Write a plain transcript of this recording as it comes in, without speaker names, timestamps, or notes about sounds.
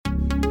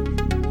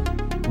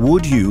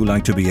Would you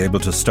like to be able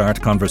to start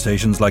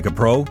conversations like a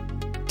pro?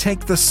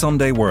 Take the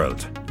Sunday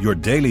World, your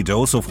daily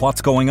dose of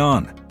what's going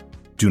on.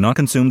 Do not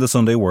consume the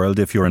Sunday World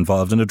if you're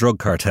involved in a drug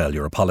cartel,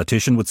 you're a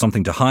politician with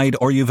something to hide,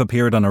 or you've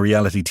appeared on a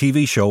reality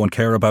TV show and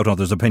care about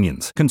others'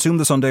 opinions. Consume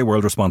the Sunday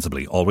World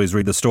responsibly. Always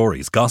read the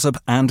stories, gossip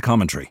and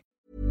commentary.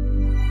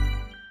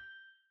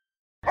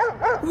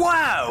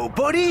 Wow,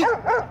 buddy!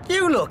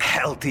 You look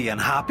healthy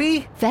and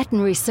happy.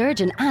 Veterinary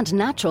surgeon and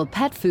natural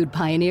pet food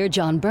pioneer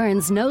John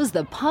Burns knows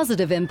the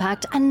positive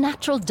impact a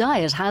natural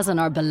diet has on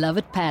our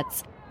beloved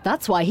pets.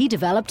 That's why he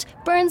developed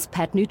Burns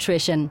Pet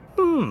Nutrition.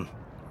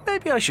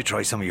 Maybe I should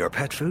try some of your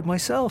pet food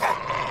myself.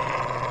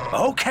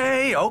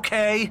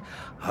 Okay.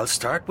 I'll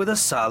start with a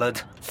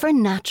salad. For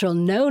natural,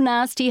 no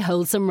nasty,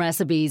 wholesome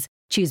recipes,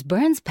 choose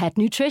Burns Pet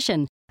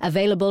Nutrition.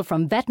 Available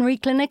from veterinary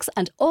clinics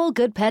and all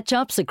good pet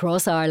shops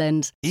across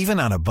Ireland. Even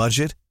on a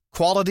budget,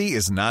 quality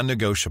is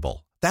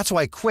non-negotiable. That's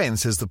why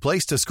Quince is the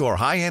place to score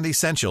high-end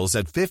essentials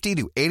at 50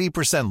 to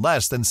 80%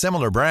 less than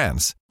similar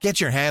brands.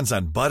 Get your hands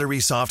on buttery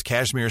soft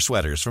cashmere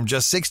sweaters from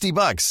just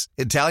 $60,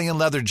 Italian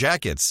leather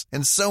jackets,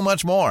 and so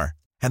much more.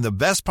 And the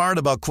best part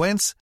about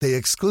Quince, they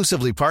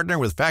exclusively partner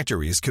with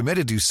factories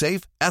committed to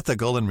safe,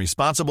 ethical, and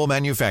responsible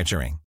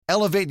manufacturing.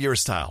 Elevate your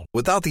style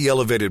without the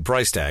elevated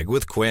price tag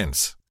with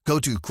Quince. Go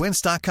to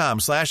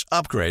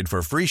quince.com/upgrade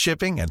for free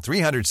shipping and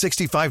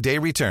 365-day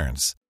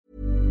returns.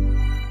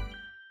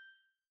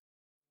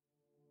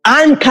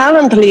 I'm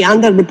currently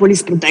under the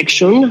police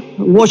protection,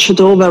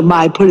 watched over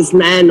by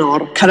policemen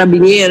or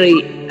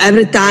carabinieri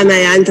every time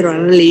I enter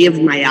or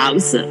leave my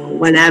house,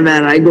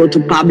 whenever I go to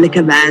public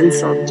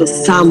events or to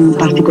some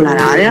particular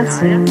areas.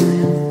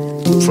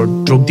 For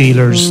drug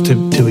dealers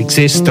to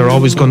exist, they're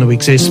always going to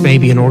exist,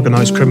 maybe in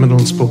organised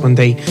criminals, but when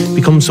they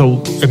become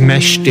so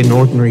enmeshed in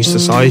ordinary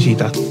society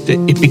that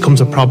it becomes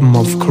a problem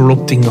of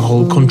corrupting the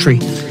whole country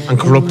and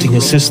corrupting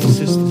a system.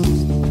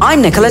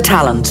 I'm Nicola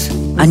Tallant,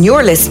 and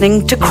you're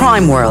listening to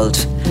Crime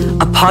World,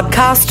 a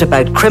podcast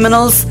about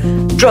criminals,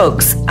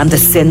 drugs, and the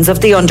sins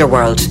of the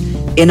underworld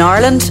in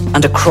Ireland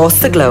and across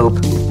the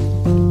globe.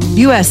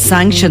 US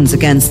sanctions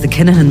against the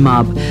Kinahan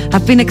mob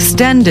have been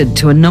extended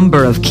to a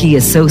number of key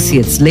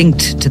associates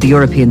linked to the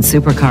European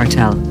super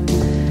cartel.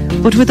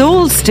 But with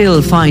all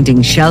still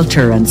finding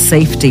shelter and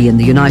safety in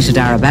the United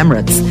Arab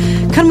Emirates,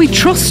 can we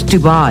trust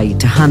Dubai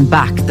to hand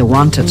back the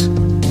wanted?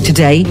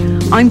 Today,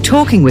 I'm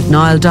talking with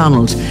Niall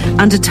Donald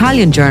and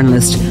Italian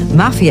journalist,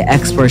 mafia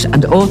expert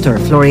and author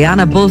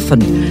Floriana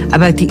Bulfin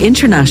about the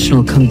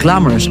international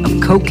conglomerate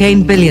of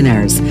cocaine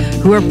billionaires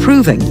who are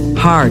proving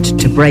hard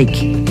to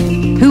break.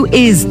 Who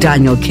is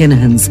Daniel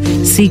Kinahan's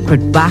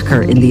secret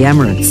backer in the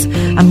Emirates?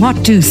 And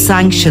what do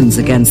sanctions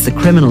against the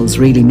criminals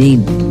really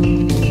mean?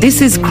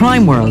 This is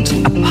Crime World,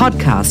 a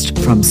podcast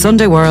from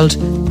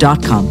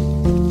SundayWorld.com.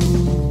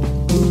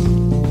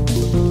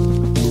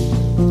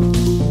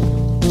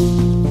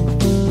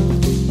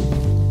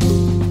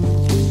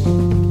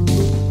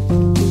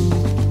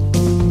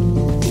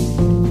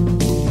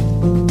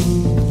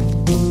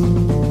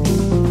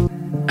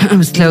 It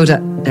was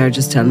Clodagh there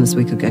just telling us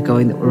we could get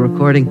going, that we're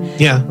recording.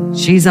 Yeah.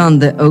 She's on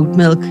the oat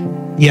milk.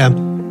 Yeah.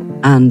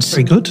 And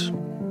very good.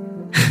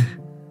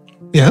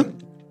 Yeah.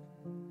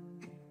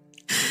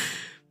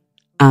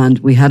 And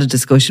we had a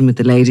discussion with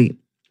the lady.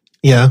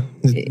 Yeah.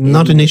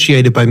 Not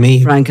initiated by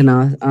me. Frank and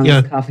I on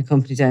the coffee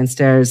company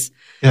downstairs.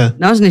 Yeah.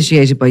 Not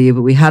initiated by you,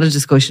 but we had a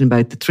discussion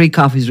about the three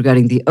coffees we're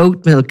getting. The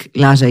oat milk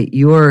latte,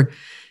 your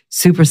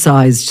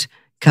supersized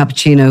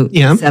cappuccino,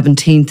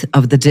 17th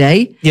of the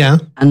day. Yeah.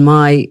 And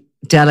my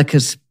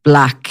delicate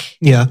black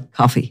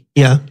coffee.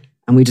 Yeah.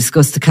 And we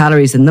discussed the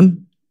calories in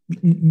them.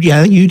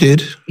 Yeah, you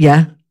did.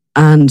 Yeah.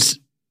 And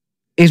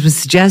it was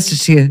suggested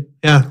to you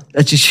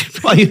that you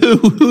should... By who?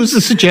 Who's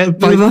the suggestion?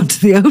 Move on to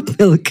the oat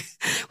milk,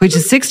 which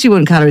is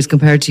 61 calories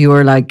compared to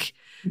your, like...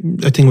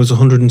 I think it was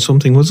 100 and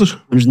something, was it?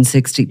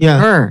 160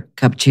 per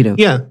cappuccino.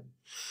 Yeah.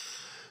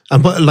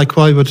 And why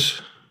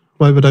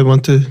would I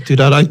want to do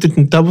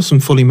that? That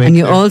wasn't fully made. And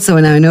you also,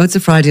 and I know it's a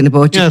Friday and I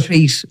bought you a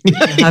treat.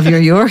 Have your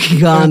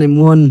Yorkie on in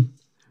one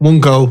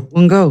go.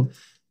 One go.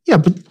 Yeah,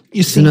 but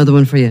you see, another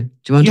one for you. Do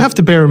you want? You have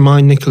to bear in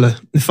mind, Nicola.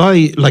 If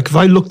I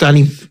looked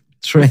any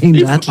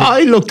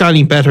I looked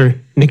any better,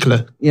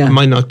 Nicola, I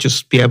might not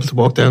just be able to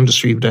walk down the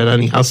street without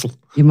any hassle.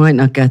 You might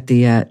not get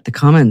the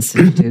comments.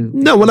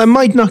 No, well, I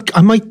might not.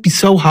 I might be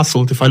so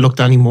hassled if I looked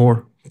any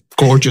more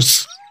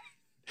gorgeous.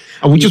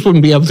 I just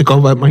wouldn't be able to go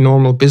about my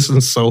normal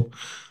business. So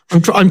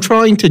I'm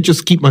trying to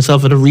just keep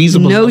myself at a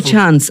reasonable level.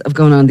 Chance of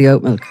going on the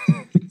oat milk.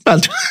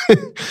 But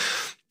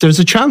there's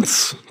a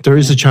chance. There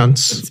is a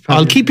chance.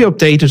 I'll keep you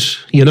updated,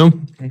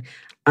 Okay.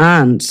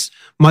 And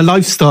my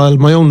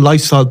own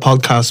lifestyle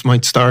podcast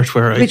might start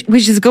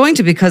which is going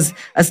to, because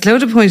as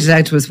Clodagh pointed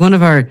out to us, one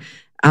of our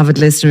avid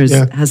listeners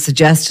has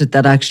suggested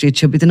that actually it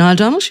should be the Niall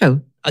Donald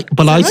show.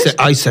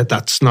 I said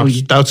that's not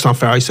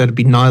fair. I said it'd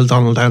be Niall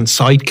Donald and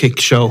Sidekick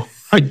show.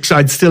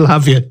 I'd still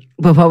have you.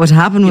 But what would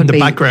happen would in the be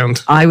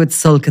background. I would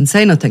sulk and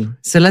say nothing.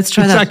 So let's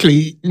try that.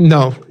 Exactly.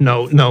 No.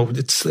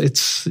 It's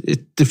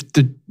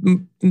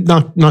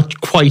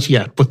not quite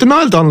yet. But the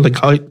Niall Donald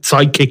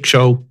Sidekick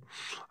show,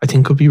 I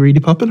think could be really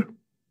popular.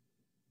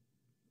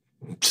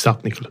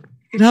 Stop, Nicola.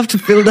 You'd have to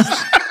fill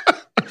that.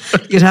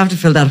 You'd have to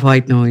fill that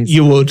white noise.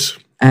 You would.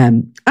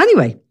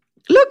 Anyway,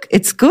 look,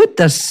 it's good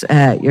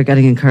that you're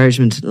getting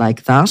encouragement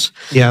like that.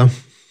 Yeah.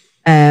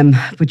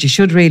 But you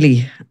should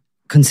really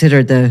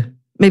consider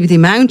maybe the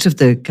amount of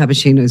the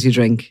cappuccinos you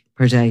drink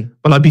per day.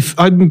 Well,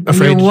 I'm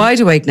afraid. You're wide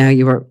awake now.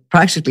 You were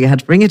practically had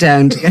to bring it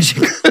down to get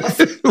your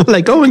coffee. Well,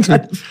 I go into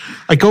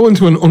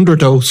an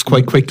underdose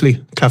quite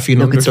quickly. Caffeine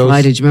Look, underdose. It's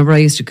Friday. Do you remember I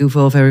used to goof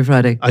off every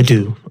Friday? I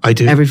do.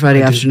 Every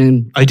Friday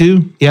afternoon. I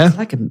do, yeah. It's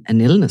like an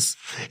illness.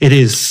 It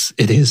is.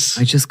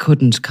 I just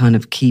couldn't kind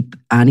of keep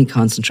any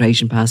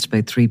concentration past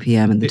about 3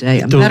 p.m. in the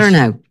day. I'm does. better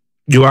now.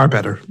 You are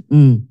better.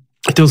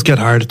 It does get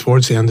hard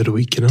towards the end of the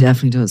week, you know.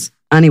 Definitely does.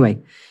 Anyway,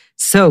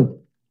 so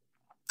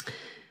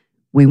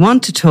we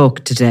want to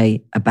talk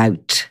today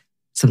about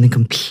something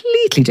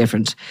completely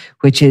different,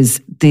 which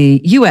is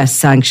the US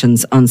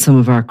sanctions on some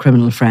of our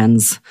criminal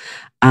friends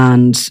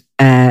and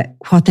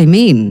what they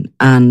mean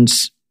and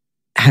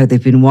how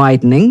they've been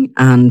widening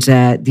and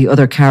the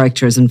other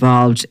characters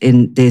involved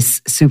in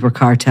this super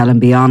cartel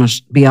and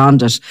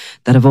beyond it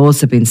that have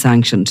also been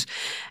sanctioned.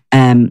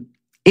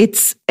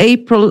 It's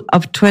April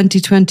of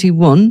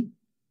 2021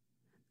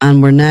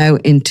 and we're now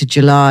into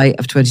July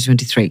of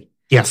 2023.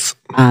 Yes.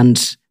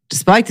 And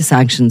despite the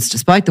sanctions,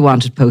 despite the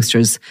wanted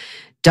posters,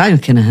 Daniel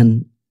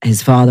Kinahan,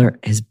 his father,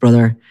 his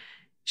brother,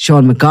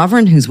 Sean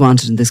McGovern, who's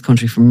wanted in this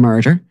country for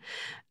murder,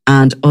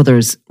 and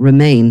others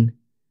remain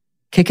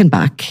kicking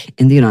back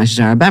in the United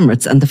Arab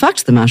Emirates. And the fact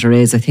of the matter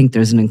is, I think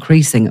there's an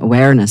increasing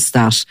awareness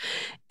that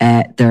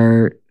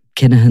their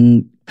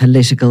Kinahan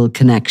political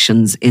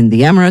connections in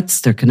the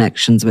Emirates, their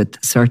connections with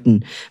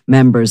certain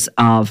members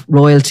of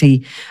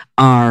royalty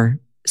are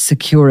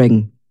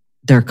securing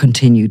their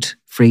continued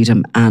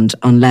freedom. And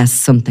unless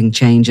something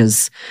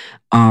changes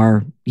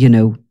or,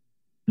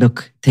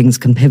 look, things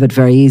can pivot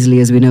very easily,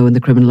 as we know, in the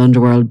criminal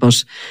underworld,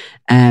 but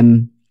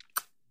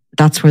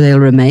that's where they'll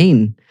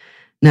remain.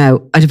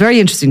 Now, I had a very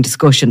interesting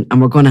discussion,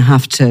 and we're going to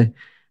have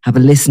a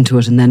listen to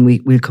it, and then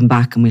we'll come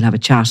back and we'll have a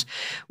chat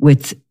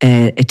with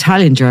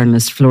Italian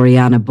journalist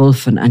Floriana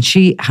Bulfin, and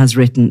she has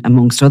written,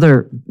 amongst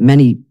other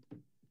many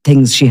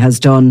things she has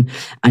done,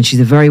 and she's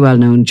a very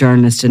well-known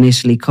journalist in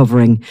Italy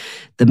covering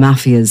the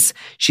mafias.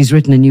 She's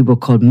written a new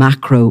book called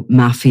Macro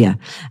Mafia,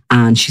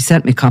 and she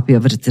sent me a copy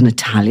of it. It's in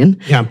Italian.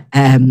 Yeah.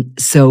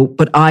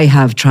 But I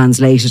have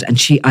translated,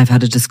 and I've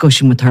had a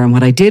discussion with her, and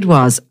what I did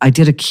was I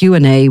did a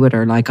Q&A with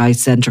her. Like, I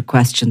sent her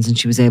questions and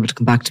she was able to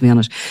come back to me on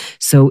it.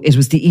 So it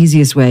was the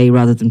easiest way,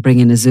 rather than bring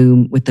in a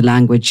Zoom with the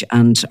language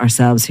and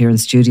ourselves here in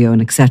studio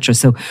and etc.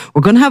 So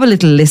we're going to have a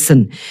little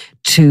listen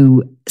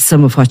to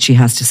some of what she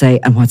has to say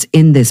and what's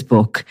in this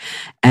book,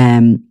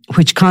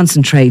 which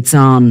concentrates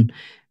on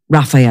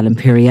Raffaele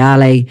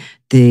Imperiale,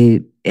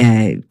 the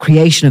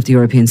creation of the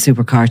European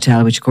super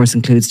cartel, which of course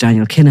includes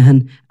Daniel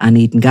Kinahan and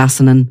Eden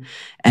Gassanen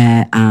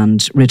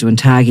and Ridwan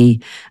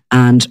Taghi,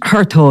 and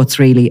her thoughts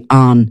really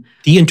on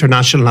the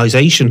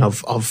internationalisation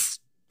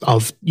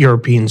of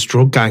Europeans'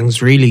 drug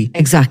gangs, really.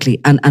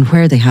 Exactly, and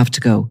where they have to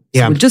go.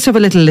 Yeah. So we'll just have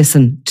a little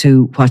listen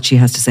to what she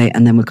has to say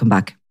and then we'll come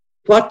back.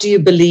 What do you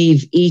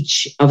believe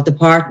each of the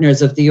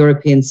partners of the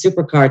European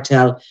super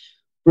cartel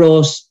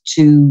brought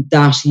to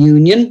that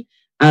union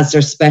as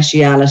their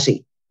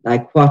speciality?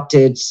 Like, what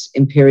did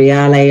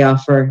Imperiale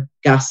offer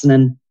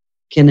Gassanen,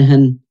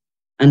 Kinahan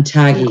and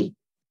Taghi?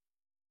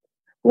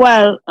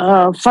 Well,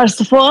 first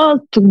of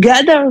all,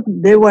 together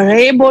they were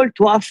able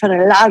to offer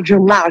a larger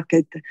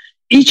market.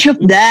 Each of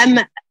them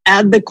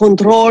had the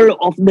control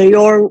of their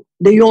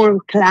own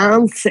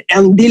clans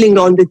and dealing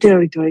on the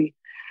territory,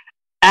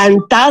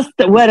 and thus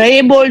were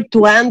able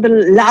to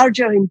handle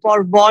larger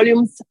import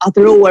volumes at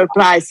lower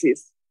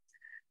prices.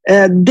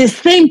 The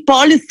same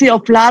policy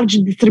of large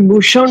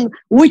distribution,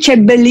 which I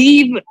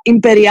believe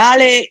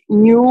Imperiale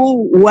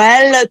knew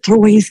well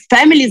through his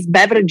family's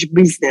beverage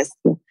business.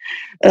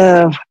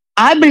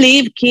 I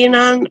believe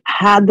Kinahan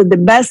had the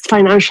best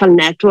financial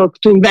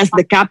network to invest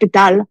the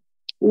capital,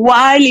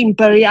 while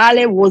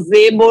Imperiale was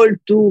able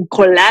to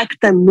collect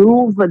and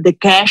move the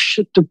cash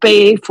to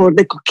pay for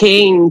the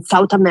cocaine in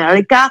South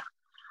America,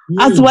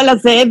 as well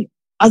as having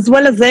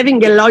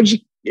a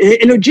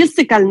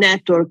logistical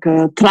network,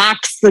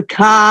 trucks,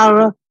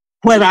 car,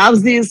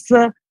 warehouses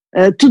to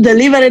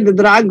deliver the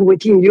drug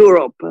within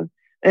Europe.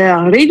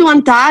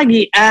 Ridwan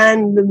Taghi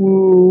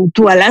and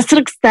to a lesser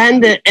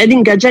extent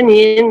Eden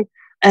Gassanen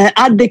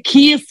had the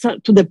keys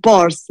to the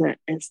ports,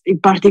 in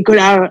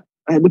particular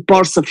the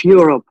ports of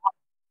Europe.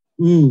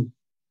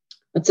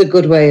 That's a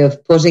good way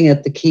of putting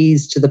it, the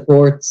keys to the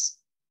ports,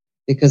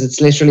 because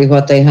it's literally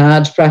what they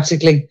had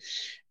practically.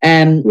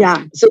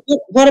 So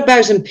what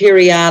about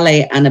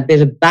Imperiale and a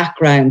bit of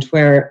background?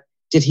 Where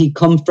did he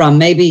come from?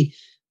 Maybe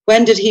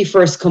when did he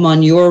first come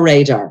on your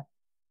radar?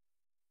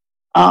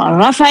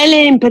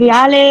 Raffaele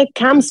Imperiale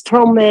comes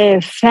from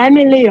a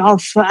family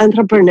of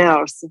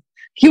entrepreneurs.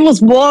 He was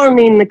born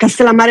in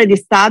Castellammare di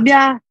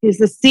Stabia. It's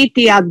a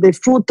city at the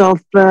foot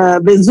of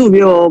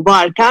Vesuvio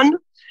volcan.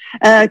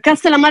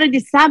 Castellammare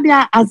di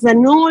Stabia has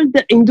an old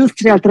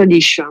industrial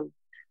tradition.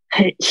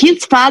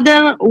 His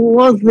father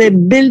was a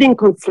building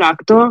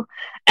constructor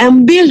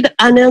and built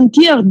an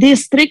entire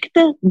district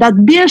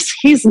that bears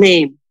his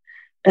name.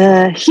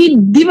 He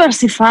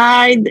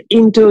diversified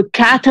into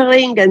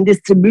catering and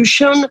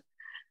distribution,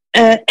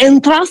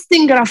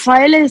 entrusting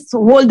Raffaele's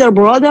older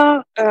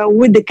brother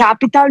with the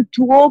capital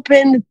to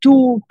open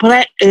two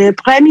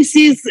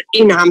premises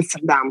in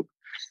Amsterdam.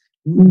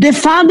 The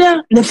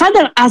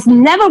father has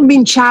never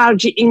been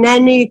charged in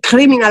any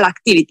criminal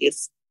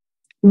activities,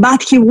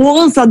 but he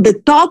was at the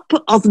top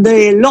of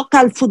the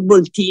local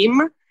football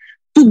team,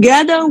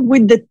 together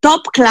with the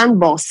top clan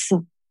boss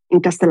in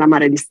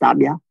Castellammare di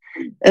Stabia.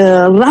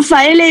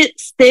 Raffaele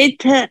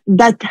stated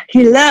that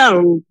he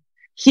learned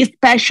his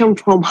passion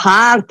from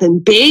art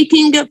and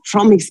painting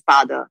from his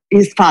father.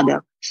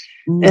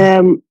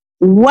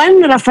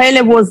 When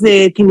Raffaele was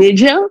a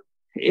teenager,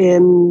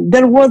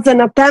 there was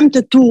an attempt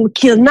to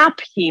kidnap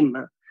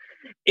him.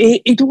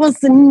 It was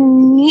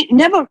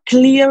never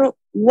clear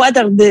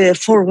whether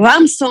for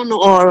ransom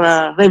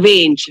or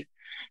revenge.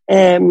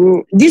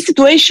 This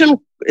situation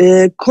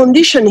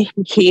conditioned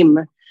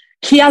him.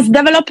 He has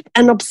developed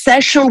an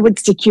obsession with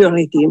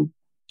security.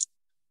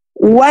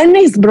 When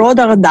his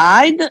brother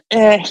died,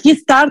 he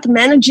started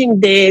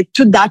managing the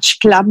two Dutch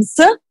clubs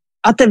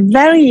at a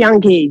very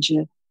young age.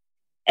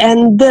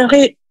 And there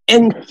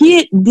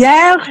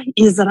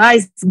his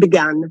rise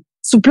began,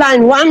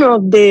 supplying one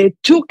of the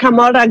two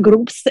Camorra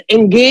groups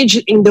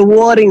engaged in the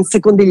war in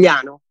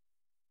Secondigliano.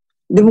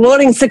 The war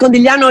in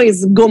Secondigliano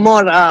is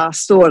Gomorrah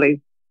story.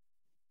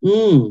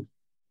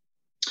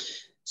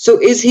 So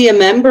is he a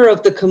member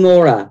of the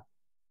Camorra?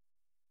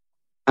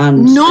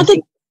 Not at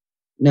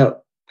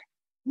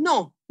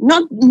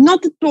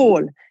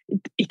all.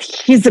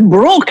 He's a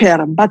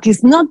broker, but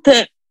he's not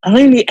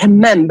really a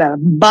member.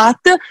 But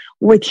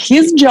with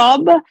his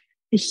job,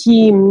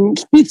 he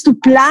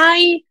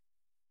supply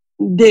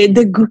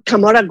the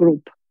Camorra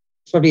group.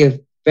 Probably a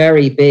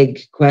very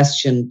big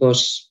question,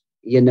 but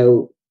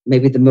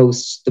maybe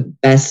the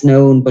best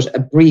known, but a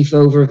brief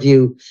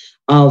overview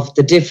of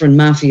the different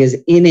mafias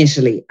in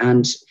Italy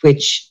and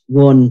which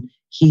one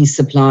he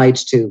supplied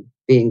to,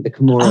 being the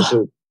Camorra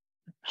group.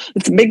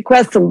 It's a big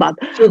question, but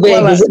the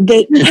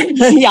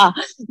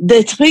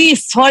three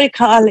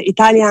historical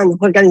Italian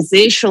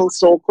organizations,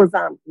 so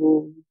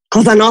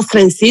Cosa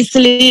Nostra in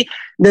Sicily,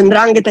 the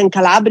 'Ndrangheta in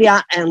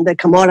Calabria, and the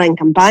Camorra in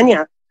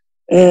Campania,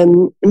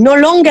 no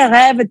longer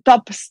have a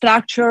top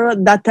structure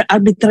that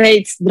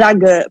arbitrates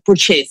drug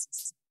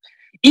purchases.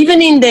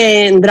 Even in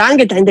the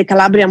 'Ndrangheta and the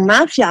Calabrian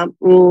Mafia,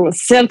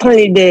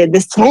 certainly the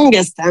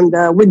strongest and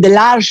with the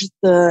largest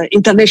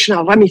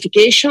international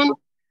ramification,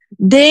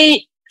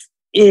 they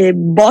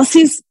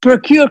bosses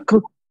procure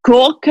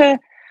coke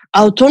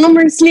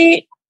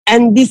autonomously,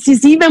 and this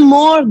is even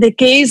more the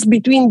case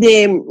between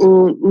the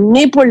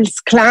Naples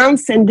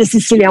clans and the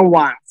Sicilian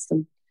ones.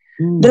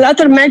 The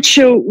latter much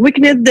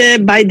weakened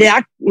by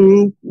the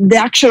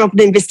action of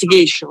the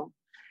investigation.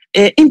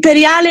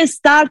 Imperiale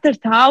started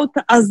out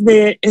as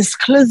the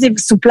exclusive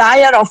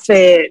supplier of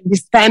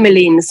this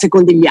family in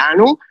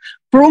Secondigliano,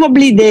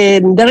 probably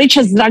the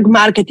richest drug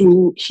market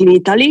in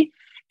Italy,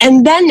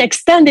 and then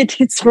extended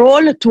its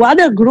role to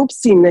other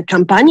groups in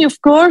Campania, of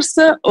course,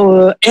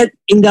 or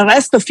in the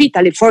rest of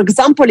Italy, for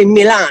example, in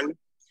Milan,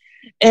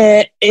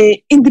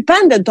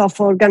 independent of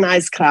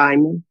organized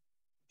crime.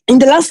 In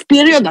the last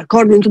period,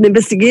 according to the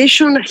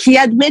investigation, he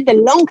had made a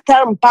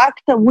long-term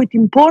pact with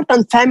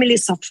important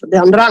families of the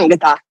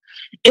 'Ndrangheta,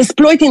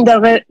 exploiting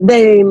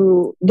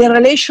the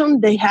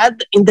relation they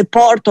had in the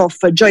port of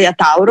Gioia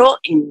Tauro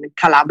in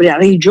Calabria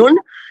region.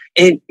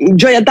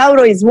 Gioia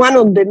Tauro is one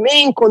of the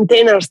main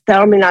containers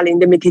terminal in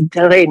the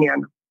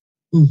Mediterranean.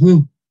 Mm-hmm.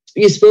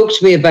 You spoke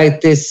to me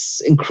about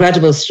this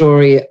incredible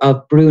story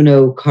of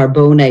Bruno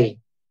Carbone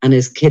and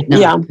his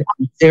kidnapping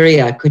in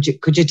Syria.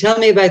 Could you tell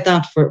me about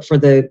that for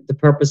the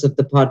purpose of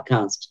the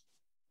podcast?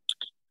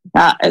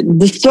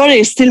 The story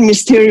is still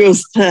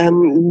mysterious.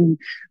 The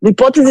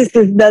hypothesis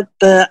is that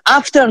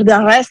after the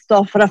arrest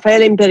of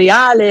Raffaele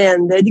Imperiale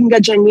and Edinga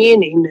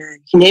Giannini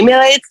in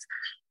Emirates,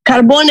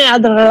 Carbone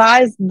had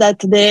realized that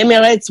the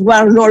Emirates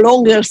were no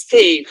longer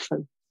safe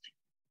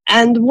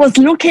and was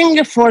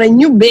looking for a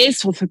new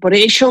base of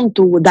operation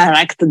to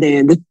direct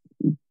the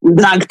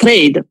drug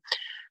trade.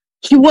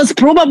 He was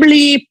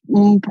probably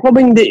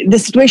probing the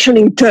situation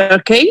in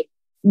Turkey,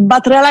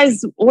 but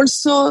realized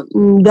also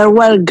there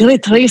were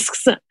great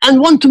risks and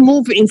want to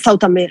move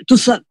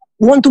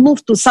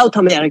to South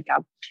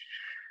America.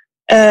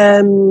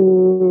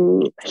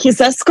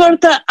 His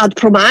escort had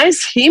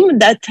promised him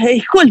that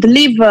he could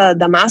leave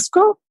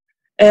Damascus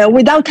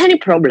without any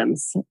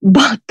problems,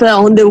 but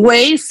on the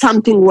way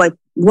something went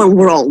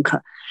wrong.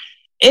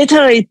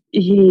 Either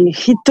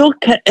he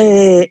took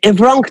a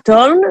wrong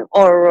turn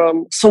or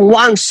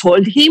someone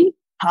sold him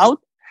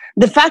out.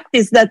 The fact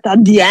is that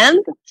at the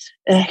end,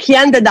 he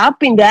ended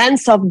up in the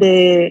hands of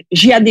the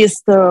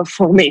jihadist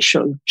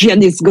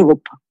jihadist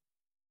group,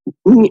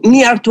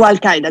 near to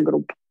Al-Qaeda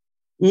group.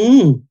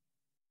 Mm.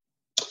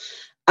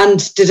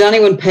 And did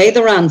anyone pay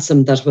the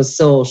ransom that was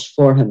sought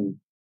for him?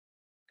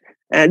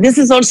 This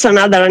is also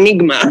another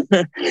enigma.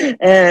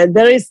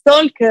 There is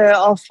talk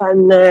of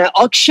an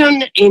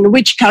auction in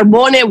which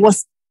Carbone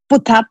was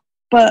put up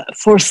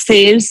for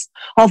sales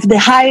of the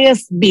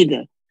highest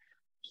bidder.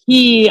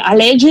 He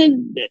alleged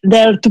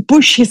there to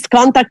push his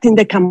contact in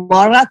the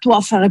Camorra to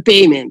offer a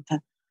payment.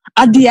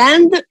 At the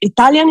end,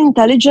 Italian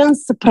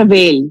intelligence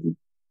prevailed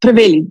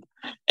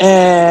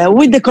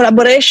with the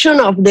collaboration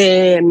of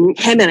the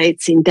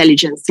Emirates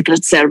Intelligence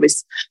Secret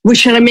Service,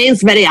 which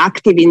remains very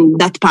active in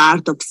that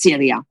part of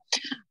Syria.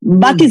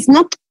 But it's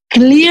not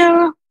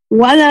clear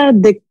whether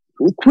the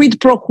quid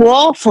pro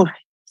quo for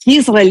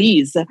his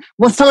release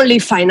was only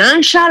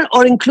financial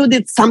or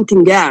included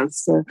something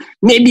else,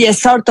 maybe a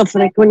sort of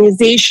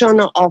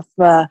recognition of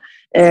a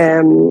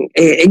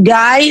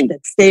guy that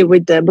stayed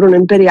with Bruno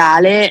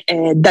Imperiale,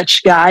 a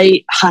Dutch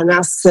guy,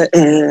 Hannes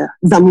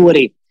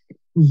Zamouri.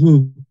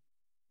 Mm-hmm.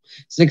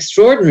 It's an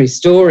extraordinary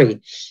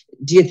story.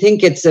 Do you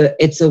think it's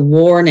a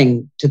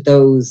warning to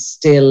those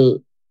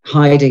still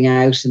hiding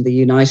out in the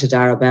United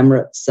Arab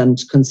Emirates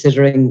and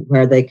considering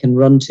where they can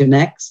run to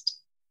next?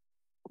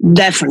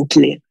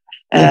 Definitely.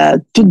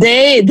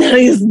 Today, there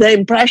is the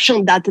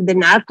impression that the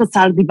narcos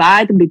are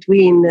divided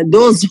between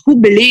those who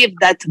believe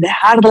that the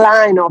hard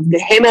line of the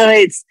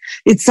Emirates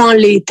it's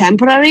only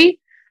temporary,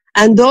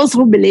 and those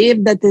who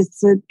believe that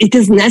it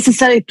is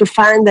necessary to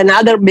find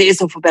another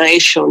base of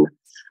operation,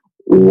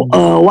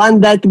 one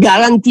that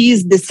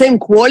guarantees the same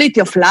quality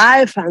of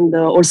life and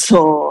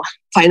also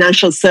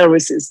financial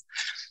services.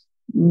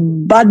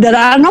 But there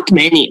are not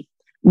many.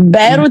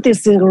 Beirut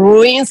is in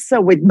ruins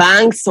with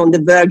banks on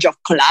the verge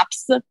of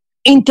collapse.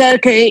 In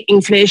Turkey,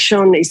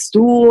 inflation is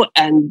too,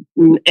 and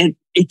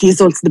it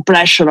is also the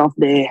pressure of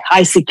the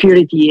high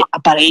security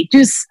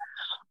apparatus.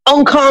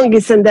 Hong Kong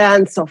is in the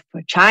hands of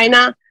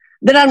China.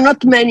 There are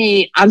not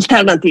many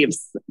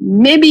alternatives.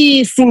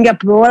 Maybe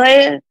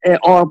Singapore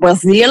or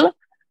Brazil,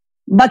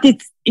 but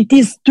it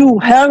is too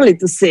early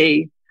to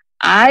say.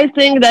 I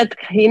think that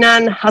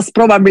Kinahan has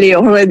probably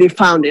already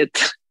found it.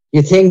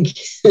 You think?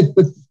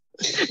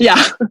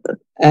 Yeah.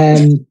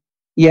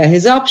 Yeah,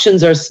 his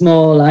options are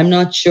small. I'm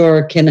not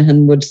sure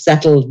Kinahan would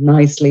settle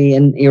nicely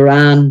in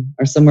Iran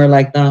or somewhere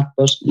like that,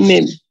 but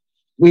maybe.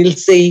 We'll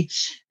see.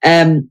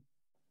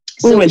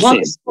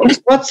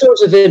 What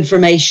sort of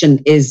information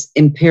is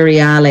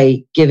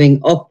Imperiale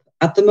giving up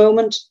at the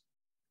moment?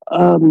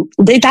 The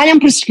Italian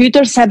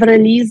prosecutors have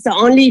released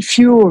only a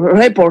few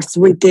reports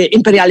with the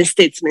Imperiale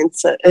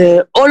statements,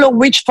 all of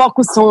which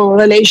focus on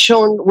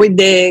relation with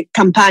the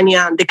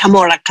Campania and the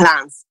Camorra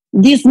clans.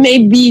 This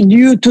may be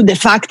due to the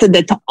fact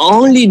that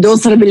only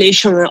those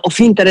revelations of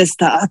interest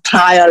at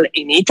trial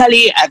in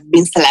Italy have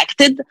been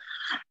selected,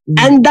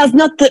 and does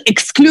not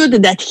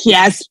exclude that he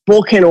has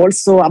spoken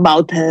also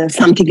about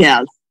something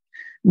else.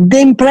 The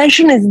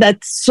impression is that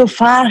so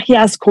far he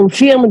has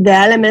confirmed the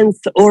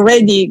elements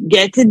already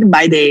gathered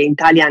by the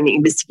Italian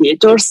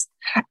investigators,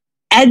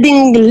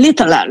 adding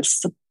little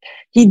else.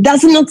 He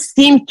does not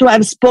seem to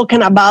have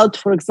spoken about,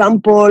 for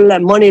example,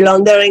 money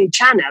laundering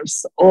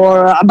channels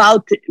nor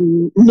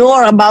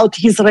about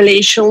his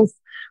relations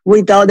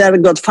with other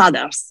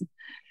godfathers.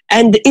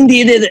 And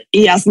indeed,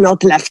 he has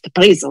not left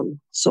prison.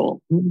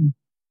 So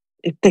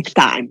it takes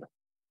time.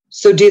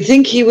 So do you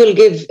think he will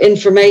give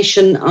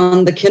information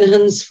on the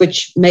Kinahans,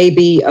 which may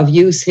be of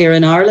use here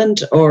in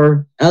Ireland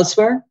or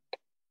elsewhere?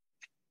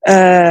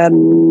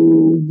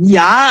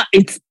 Yeah,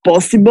 it's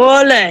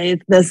possible.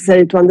 It's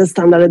necessary to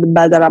understand a little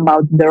better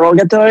about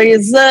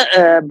derogatories,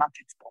 but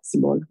it's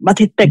possible.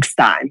 But it takes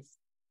time.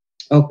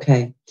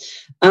 Okay.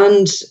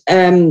 And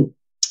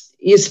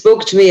you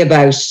spoke to me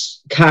about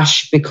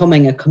cash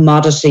becoming a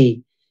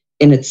commodity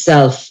in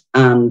itself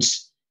and,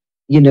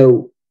 you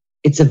know,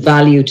 it's a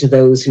value to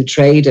those who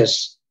trade it.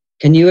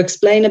 Can you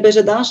explain a bit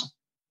of that?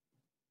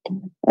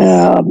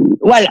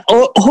 Well,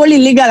 all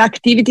illegal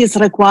activities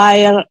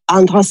require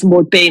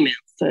untraceable payments.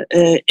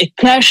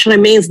 Cash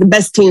remains the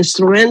best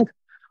instrument,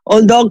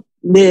 although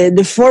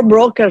the four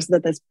brokers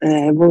that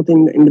I wrote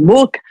in the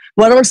book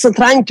were also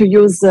trying to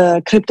use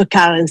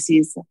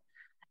cryptocurrencies.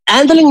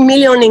 Handling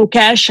millions in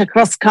cash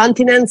across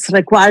continents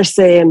requires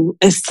a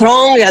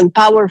strong and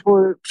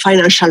powerful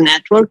financial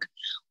network,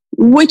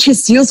 which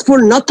is useful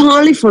not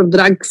only for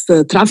drugs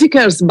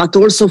traffickers, but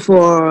also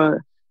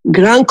for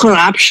grand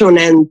corruption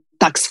and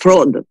tax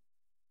fraud.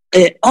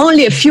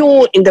 Only a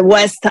few in the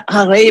West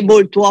are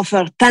able to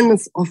offer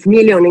tens of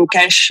millions in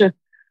cash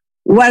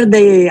where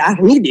they are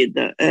needed.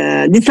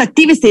 This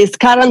activity is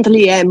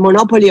currently a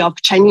monopoly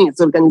of Chinese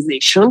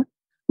organizations,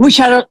 which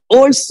are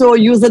also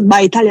used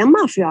by Italian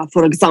mafia,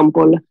 for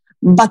example,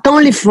 but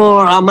only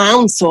for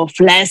amounts of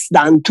less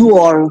than 2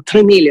 or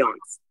 3 million.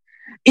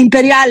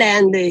 Imperiale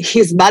and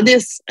his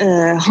buddies,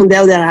 on the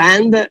other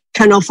hand,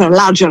 can offer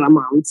larger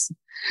amounts.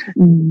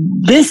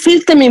 This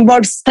system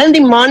involves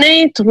sending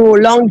money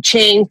through long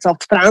chains of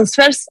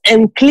transfers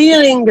and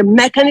clearing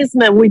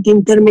mechanisms with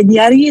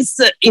intermediaries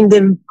in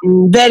the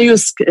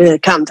various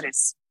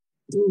countries.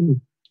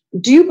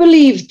 Do you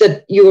believe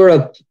that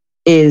Europe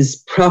is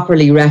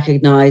properly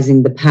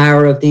recognizing the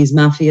power of these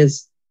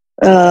mafias?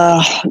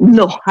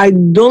 No, I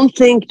don't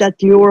think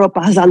that Europe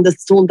has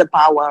understood the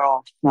power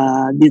of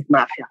this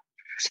mafia.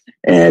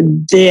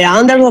 The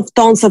hundreds of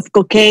tons of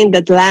cocaine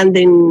that land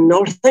in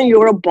Northern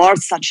Europe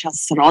ports such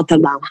as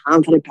Rotterdam,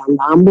 Antwerp, and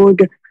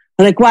Hamburg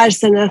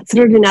requires an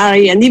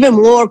extraordinary and even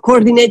more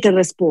coordinated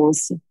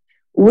response,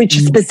 which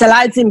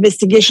specialized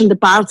investigation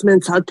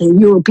departments at the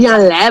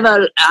European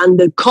level and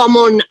the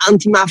common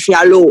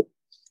anti-mafia law.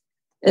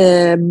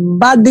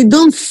 But they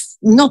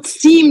not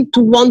seem to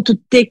want to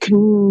take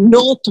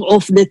note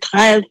of the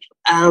threat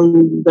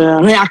and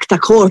react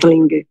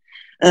accordingly.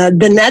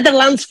 The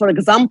Netherlands, for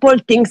example,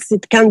 thinks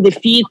it can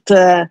defeat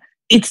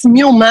its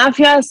new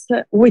mafias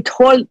with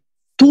all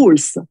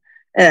tools.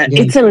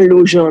 It's an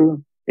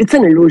illusion. It's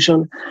an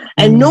illusion.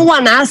 And no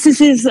one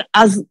assesses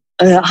as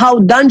how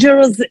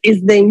dangerous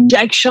is the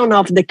injection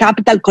of the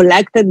capital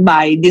collected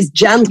by these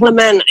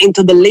gentlemen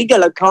into the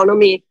legal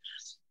economy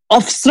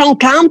of strong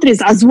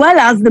countries as well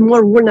as the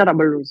more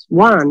vulnerable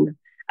one.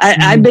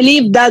 I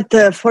believe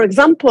that, for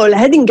example,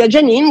 heading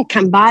Gajanin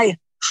can buy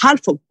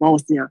half of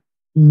Bosnia.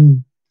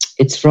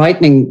 It's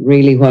frightening,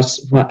 really,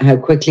 how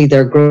quickly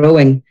they're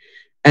growing.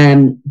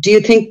 Do you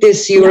think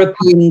this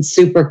European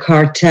super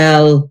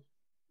cartel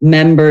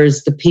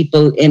members, the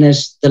people in it,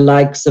 the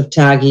likes of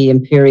Taghi,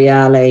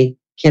 Imperiale,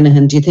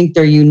 Kinahan, do you think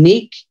they're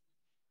unique?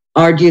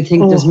 Or do you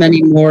think there's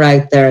many more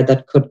out there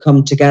that could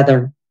come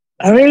together?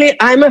 Really,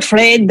 I'm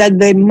afraid that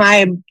they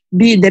might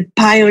be the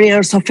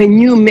pioneers of a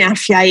new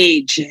mafia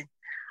age.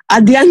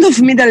 At the end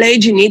of Middle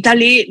Age in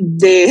Italy,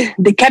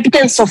 the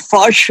captains of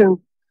fortune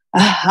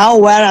who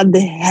were at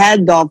the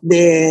head of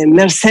the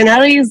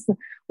mercenaries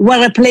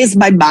were replaced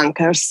by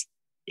bankers,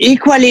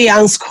 equally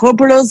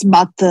unscrupulous,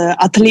 but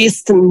at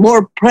least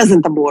more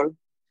presentable.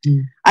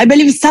 I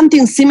believe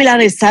something similar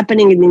is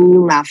happening in the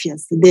new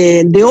mafias.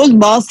 The old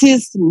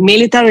bosses,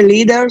 military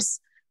leaders,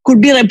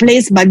 could be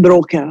replaced by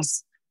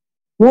brokers,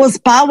 whose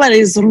power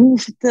is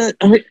rooted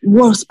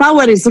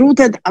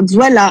as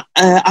well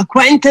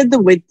acquainted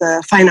with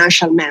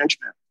financial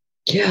management.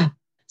 Yeah.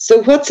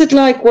 So what's it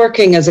like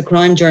working as a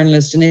crime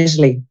journalist in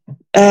Italy?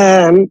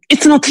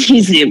 It's not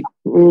easy.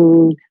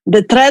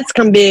 The threats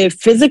can be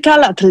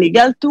physical and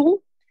legal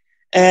too.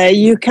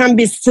 You can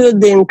be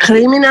sued in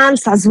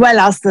criminals as well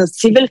as the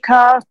civil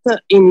court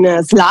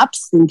in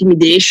slaps,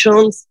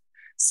 intimidations,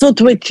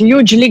 sued with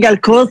huge legal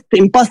costs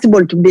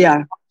impossible to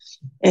bear.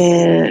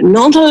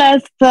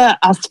 Nonetheless,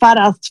 as far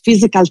as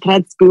physical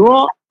threats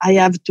go, I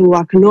have to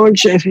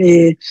acknowledge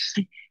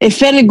a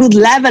fairly good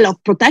level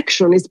of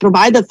protection is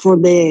provided for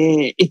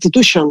the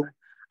institution,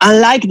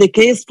 unlike the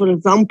case, for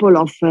example,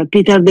 of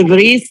Peter de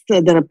Vries,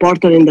 the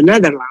reporter in the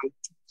Netherlands.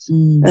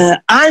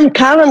 I'm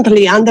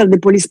currently under the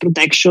police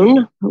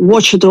protection,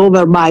 watched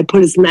over by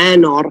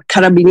policemen or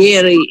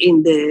carabinieri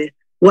in the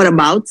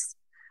whereabouts.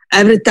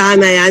 Every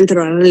time I enter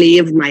or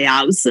leave my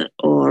house,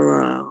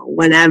 or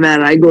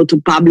whenever I go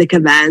to public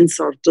events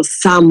or to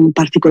some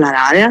particular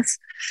areas.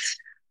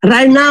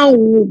 Right now,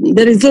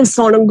 there is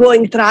also an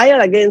ongoing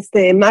trial against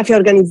a mafia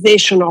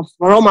organization of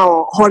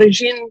Roma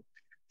origin,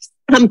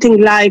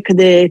 something like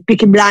the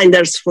Peaky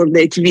Blinders for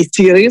the TV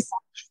series,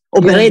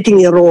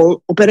 operating in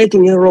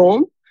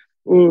Rome,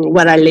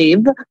 where I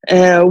live.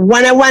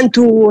 When I went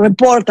to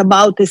report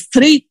about a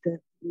street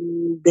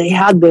they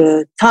had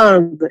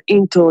turned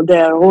into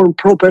their own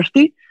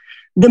property,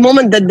 the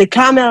moment that the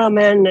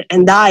cameraman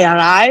and I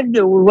arrived,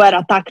 we were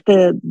attacked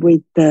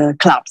with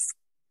clubs.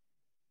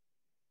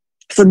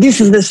 So this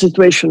is the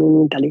situation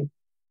in Italy.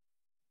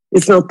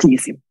 It's not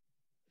easy.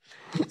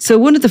 So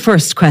one of the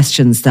first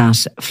questions that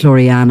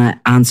Floriana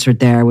answered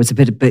there was a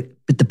bit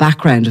the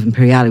background of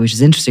Imperiale, which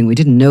is interesting. We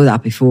didn't know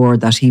that before,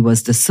 that he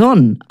was the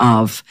son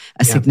of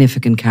a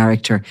significant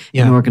character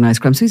in organised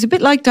crime. So he's a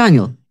bit like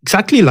Daniel.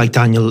 Exactly like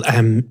Daniel,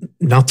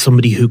 not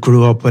somebody who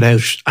grew up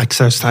without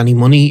access to any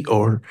money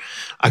or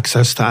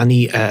access to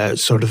any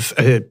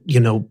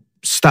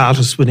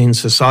status within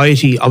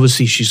society.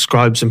 Obviously, she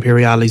describes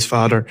Imperiale's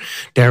father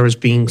there as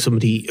being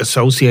somebody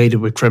associated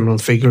with criminal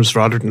figures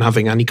rather than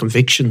having any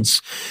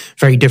convictions.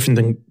 Very different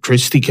than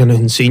Christy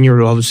Kinahan Sr.,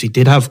 who obviously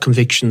did have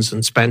convictions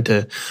and spent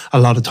a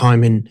lot of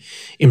time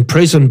in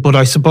prison. But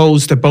I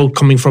suppose they're both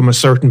coming from a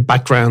certain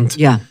background.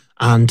 Yeah.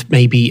 And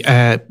maybe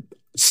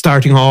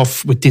starting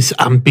off with this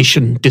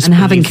ambition, this and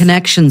having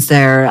connections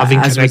there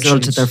as a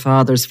result of their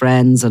father's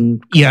friends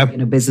and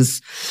business,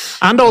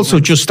 and also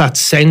just that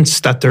sense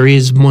that there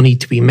is money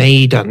to be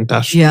made and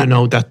that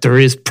that there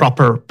is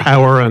proper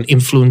power and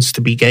influence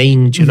to be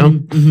gained.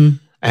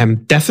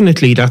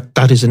 Definitely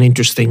that is an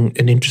interesting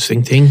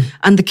thing.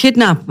 And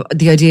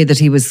the idea that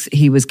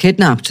he was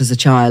kidnapped as a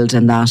child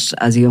and that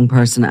as a young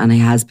person, and he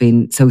has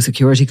been so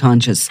security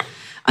conscious.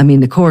 I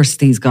mean, of course,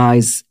 these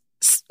guys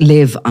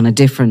live on a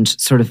different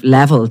sort of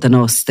level than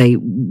us. They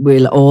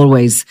will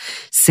always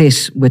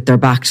sit with their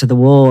back to the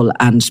wall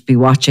and be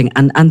watching.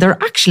 And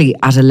they're actually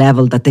at a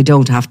level that they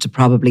don't have to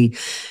probably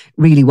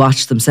really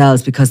watch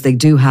themselves, because they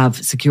do have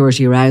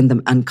security around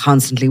them and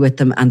constantly with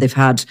them. And they've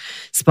had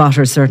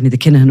spotters, certainly the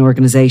Kinahan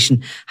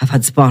organisation have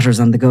had spotters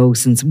on the go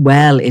since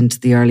well into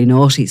the early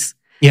noughties.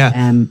 Yeah.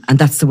 And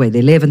that's the way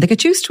they live, and they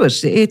get used to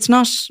it. It's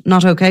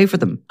not okay for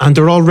them. And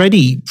they're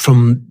already,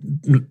 from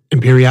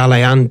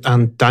Imperiale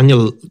and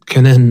Daniel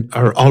Kinahan,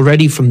 are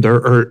already from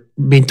their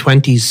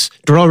mid-20s.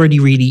 They're already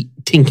really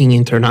thinking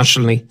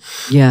internationally.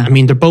 Yeah. I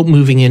mean, they're both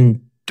moving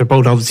in. They're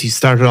both obviously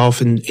started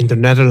off in the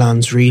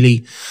Netherlands,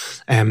 really.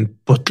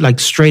 But like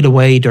straight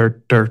away, they're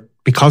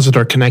because of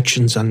their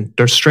connections, and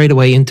they're straight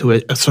away into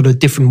a sort of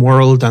different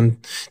world, and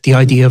the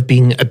idea of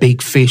being a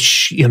big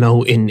fish,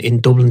 in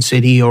Dublin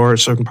City or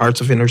certain parts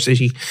of inner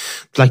city,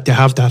 like they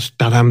have that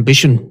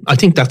ambition. I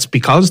think that's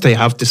because they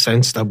have the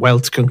sense that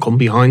wealth can come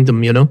behind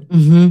them,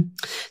 Mm-hmm.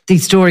 The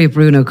story of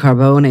Bruno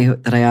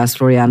Carbone that I asked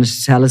Floriana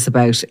to tell us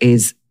about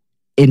is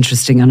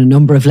interesting on a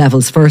number of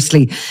levels.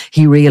 Firstly,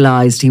 he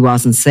realised he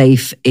wasn't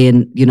safe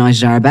in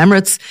United Arab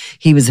Emirates.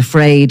 He was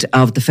afraid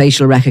of the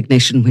facial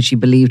recognition, which he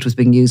believed was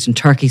being used in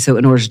Turkey. So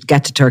in order to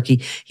get to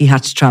Turkey, he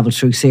had to travel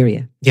through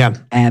Syria. Yeah.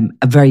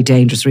 A very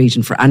dangerous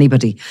region for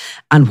anybody.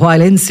 And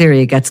while in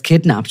Syria, gets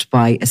kidnapped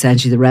by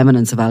essentially the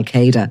remnants of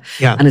Al-Qaeda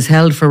and is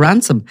held for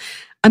ransom.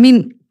 I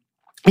mean,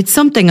 it's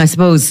something, I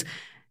suppose,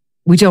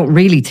 we don't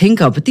really think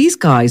of, but these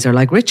guys are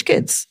like rich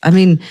kids. I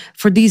mean,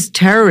 for these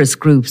terrorist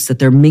groups that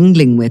they're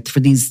mingling with, for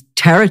these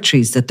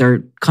territories that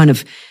they're kind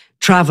of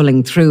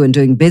traveling through and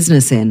doing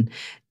business in,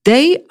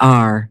 they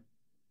are,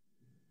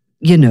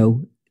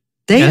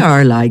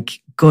 are like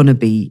going to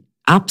be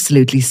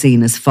absolutely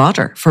seen as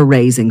fodder for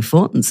raising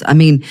funds. I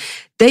mean,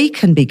 they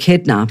can be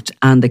kidnapped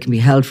and they can be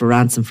held for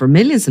ransom for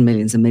millions and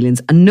millions and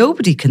millions, and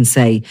nobody can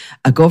say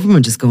a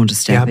government is going to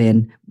step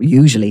in,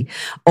 usually,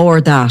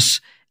 or that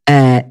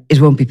it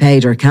won't be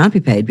paid or it can't be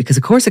paid, because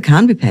of course it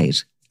can be paid.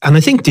 And I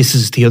think this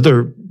is the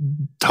other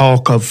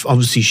talk of,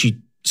 obviously she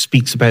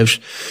speaks about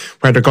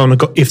where they're going to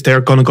go, if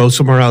they're going to go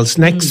somewhere else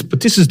next.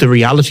 But this is the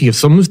reality of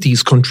some of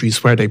these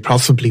countries where they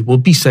possibly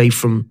would be safe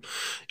from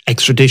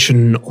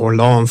extradition or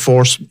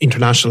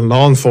international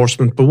law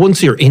enforcement. But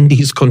once you're in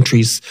these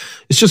countries,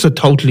 it's just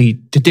the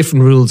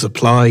different rules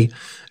apply.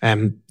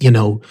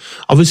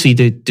 Obviously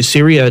the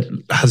Syria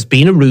has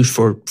been a route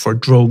for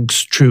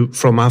drugs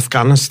from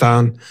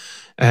Afghanistan,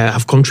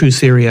 have come through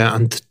Syria,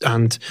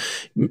 and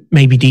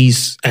maybe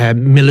these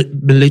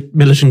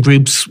militant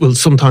groups will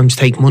sometimes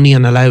take money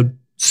and allow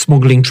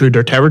smuggling through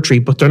their territory,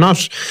 but they're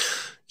not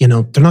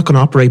going to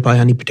operate by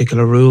any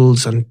particular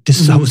rules. And this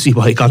is obviously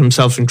why he got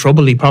himself in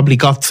trouble. He probably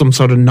got some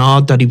sort of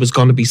nod that he was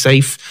going to be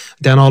safe.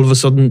 Then all of a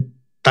sudden,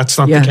 that's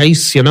not the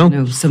case, No,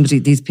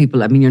 these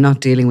people, I mean, you're not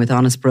dealing with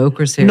honest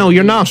brokers here. No,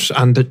 you're not.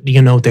 And,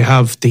 they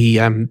have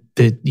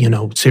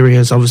Syria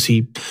is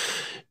obviously,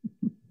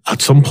 at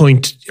some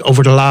point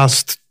over the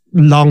last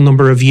long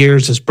number of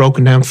years, has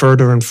broken down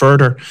further and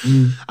further.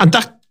 And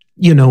that,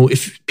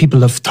 if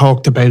people have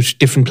talked about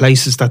different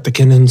places that the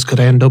Kinahans could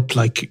end up,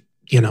 like,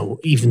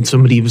 even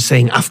somebody was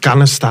saying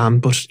Afghanistan,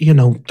 but,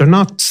 they're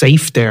not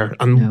safe there.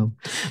 And no.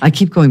 I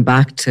keep going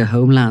back to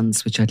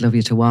Homelands, which I'd love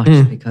you to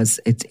watch, because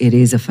it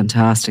is a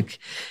fantastic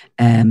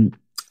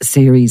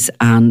series,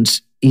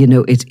 and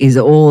it is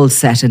all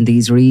set in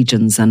these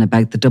regions and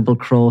about the double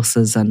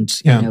crosses, and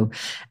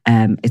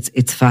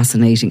it's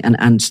fascinating.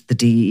 And the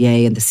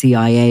DEA and the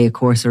CIA, of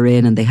course, are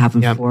in, and they have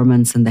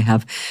informants, and they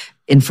have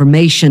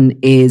information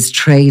is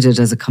traded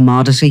as a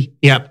commodity.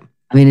 Yeah,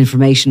 I mean,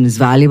 information is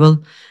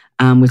valuable.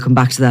 We'll come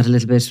back to that a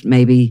little bit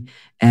maybe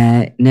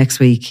next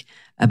week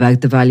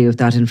about the value of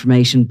that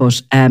information.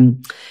 But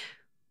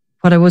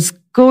what I was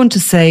going to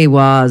say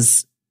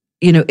was,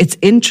 it's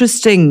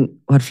interesting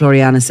what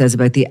Floriana says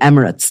about the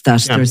Emirates,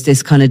 that there's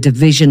this kind of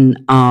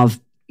division of,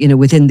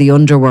 within the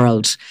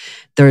underworld.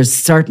 There's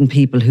certain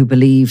people who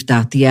believe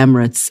that the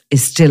Emirates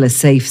is still a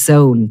safe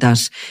zone,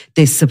 that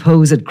this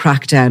supposed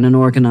crackdown on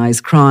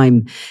organised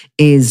crime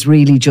is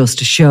really just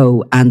a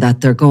show, and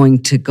that they're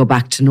going to go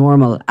back to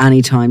normal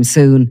anytime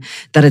soon,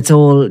 that it's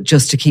all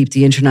just to keep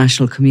the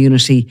international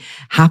community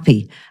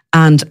happy.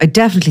 And I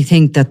definitely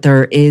think that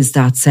there is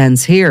that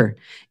sense here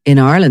in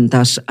Ireland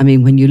that, I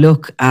mean, when you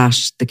look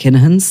at the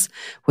Kinahans,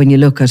 when you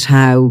look at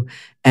how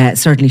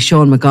certainly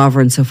Sean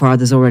McGovern, so far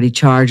there's already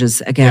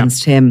charges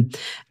against him.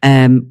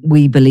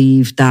 We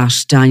believe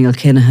that Daniel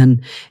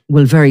Kinahan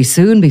will very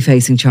soon be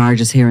facing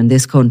charges here in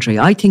this country.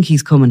 I think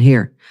he's coming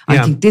here. I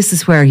think this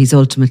is where he's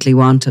ultimately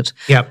wanted.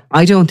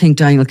 I don't think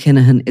Daniel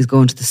Kinahan is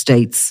going to the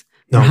States.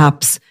 No.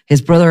 Perhaps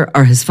his brother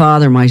or his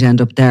father might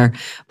end up there.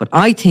 But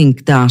I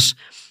think that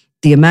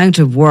the amount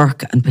of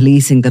work and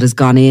policing that has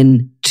gone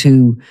in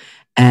to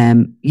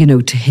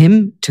to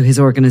him, to his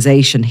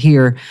organisation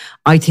here,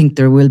 I think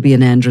there will be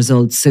an end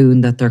result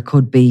soon, that there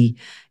could be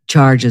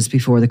charges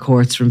before the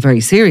courts from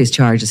very serious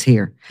charges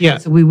here. Yeah.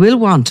 So we will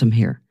want him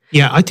here.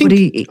 Yeah, I think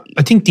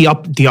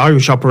the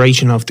Irish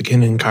operation of the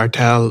Kinahan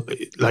cartel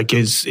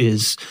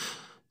is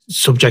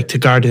subject to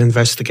guarded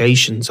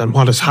investigations, and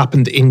what has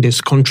happened in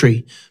this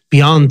country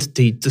beyond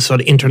the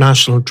sort of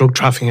international drug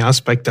trafficking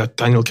aspect that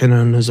Daniel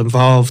Kinahan is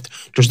involved.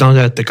 There's no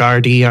doubt the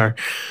Gardaí are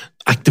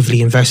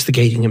actively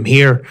investigating him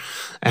here.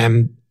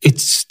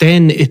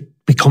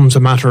 It becomes a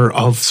matter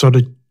of sort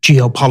of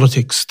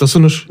geopolitics,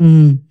 doesn't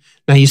it?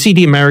 Now you see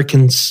the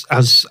Americans,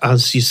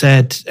 as you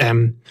said,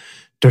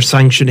 they're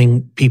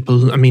sanctioning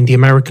people. I mean, the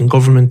American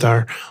government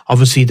are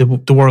obviously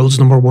the world's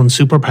number one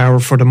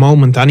superpower for the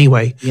moment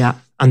anyway. Yeah.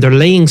 And they're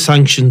laying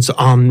sanctions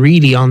on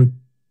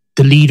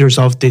the leaders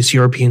of this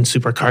European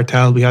super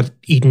cartel. We had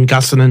Eden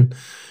Gassanen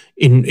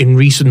in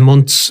recent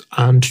months,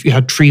 and you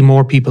had 3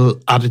 more people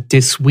added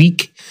this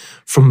week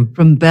from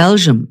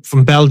Belgium.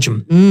 From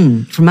Belgium.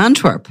 From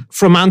Antwerp.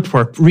 From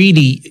Antwerp.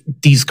 Really,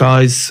 these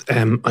guys,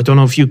 I don't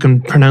know if you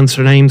can pronounce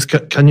their names,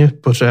 can you?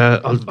 But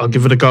I'll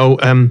give it a go.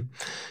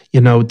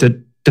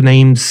 The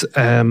names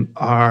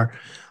are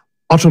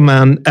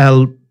Ottoman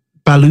El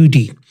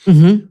Baloudi.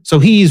 Mm-hmm. So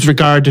he is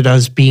regarded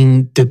as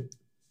being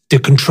the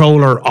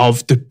controller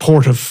of the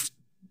port of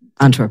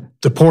Antwerp.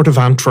 The port of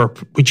Antwerp,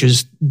 which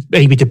is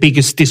maybe the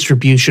biggest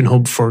distribution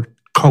hub for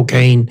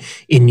cocaine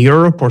in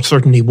Europe, or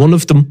certainly one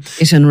of them.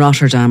 It and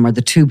Rotterdam are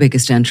the 2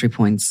 biggest entry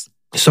points.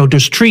 So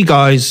there's 3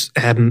 guys,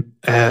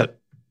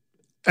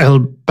 El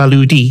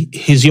Baloudi,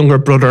 his younger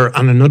brother,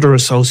 and another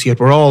associate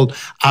were all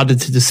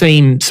added to the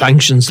same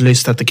sanctions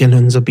list that the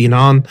Kinahans have been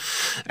on.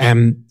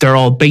 They're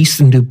all based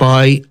in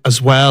Dubai as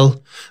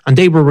well, and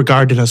they were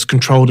regarded as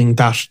controlling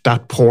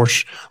that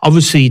port.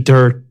 Obviously,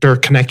 their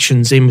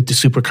connections in with the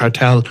super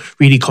cartel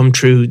really come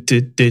through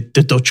the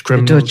Dutch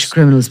criminals. The Dutch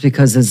criminals,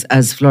 because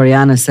as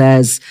Floriana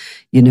says,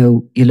 you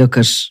look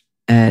at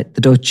the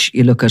Dutch,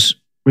 you look at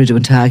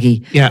Ridwan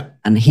Taghi,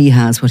 and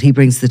what he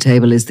brings to the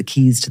table is the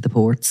keys to the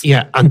ports.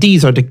 Yeah, and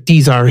these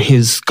are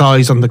his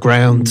guys on the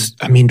ground.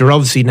 I mean, they're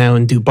obviously now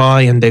in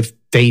Dubai, and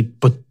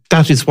but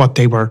that is what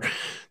they were.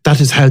 That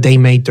is how they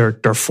made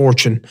their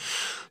fortune.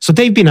 So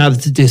they've been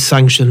added to this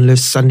sanction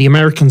list, and the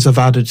Americans have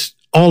added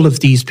all of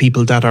these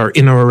people that are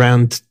in or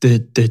around the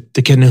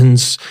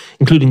Kinahans,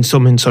 including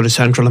some in sort of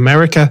Central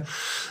America,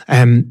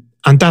 and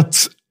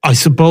that's, I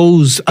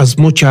suppose, as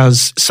much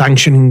as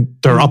sanctioning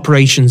their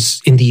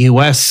operations in the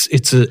US,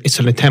 it's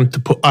an attempt to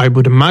put, I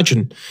would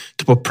imagine,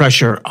 to put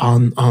pressure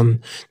on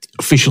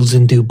officials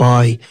in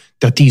Dubai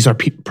that these are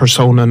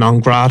persona non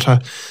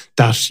grata,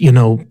 that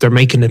they're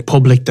making it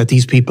public that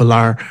these people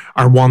are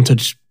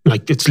wanted,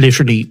 like it's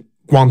literally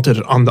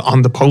wanted on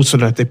the poster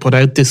that they put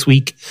out this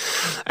week,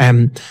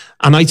 and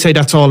I'd say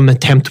that's all an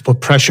attempt to put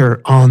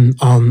pressure on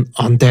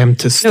them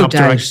to stop. No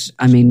doubt.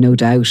 I mean, no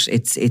doubt.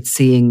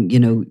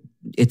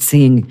 It's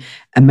seeing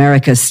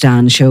America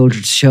stand shoulder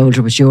to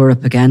shoulder with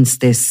Europe against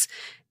this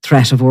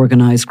threat of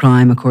organised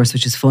crime, of course,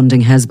 which is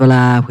funding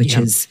Hezbollah, which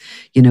is,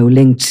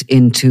 linked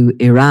into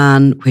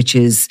Iran, which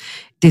is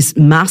this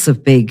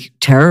massive big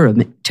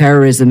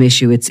terrorism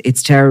issue.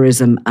 It's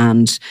terrorism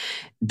and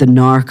the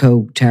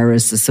narco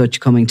terrorists as such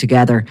coming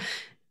together,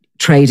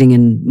 trading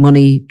in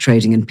money,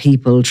 trading in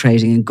people,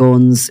 trading in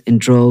guns, in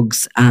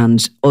drugs,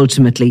 and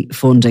ultimately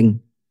funding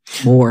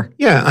war.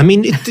 Yeah, I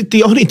mean,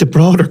 the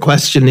broader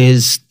question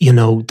is,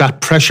 that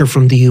pressure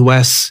from the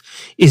US,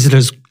 is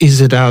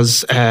it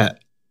as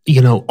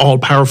all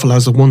powerful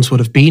as it once would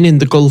have been in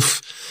the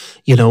Gulf?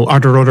 Are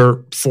there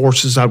other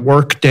forces at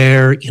work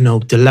there?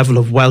 The level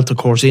of wealth, of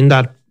course, in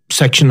that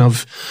section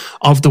of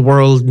the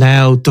world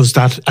now, does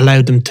that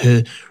allow them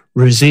to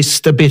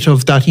resist a bit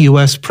of that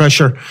US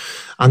pressure?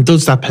 And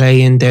does that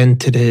play in then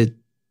to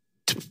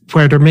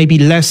where they're maybe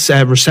less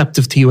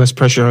receptive to US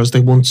pressure as they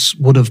once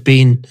would have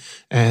been,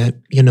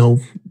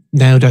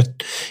 now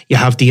that you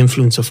have the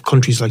influence of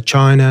countries like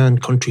China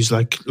and countries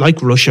like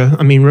Russia.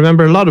 I mean,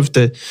 remember, a lot of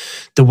the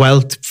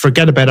wealth,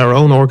 forget about our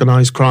own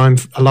organised crime,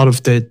 a lot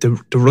of the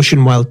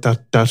Russian wealth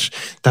that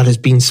has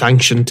been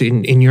sanctioned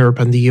in Europe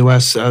and the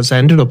US has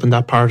ended up in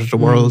that part of the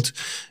world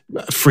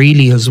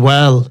freely as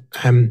well.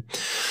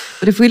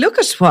 But if we look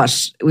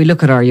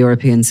at our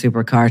European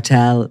super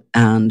cartel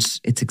and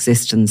its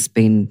existence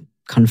being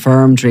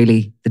confirmed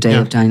really the day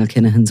of Daniel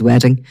Kinahan's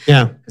wedding.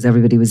 Yeah. Because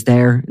everybody was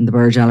there in the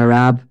Burj Al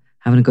Arab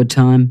having a good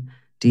time.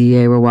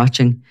 DEA were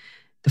watching.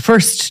 The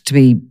first to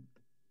be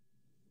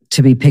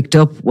picked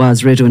up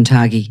was Ridwan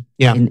Taghi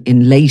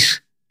in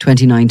late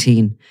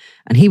 2019.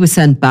 And he was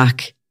sent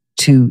back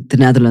to the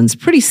Netherlands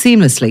pretty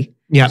seamlessly,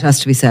 it has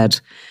to be said.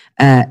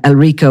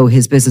 Elrico,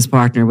 his business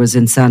partner, was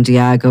in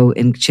Santiago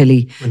in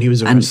Chile. When he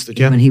was arrested,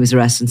 When he was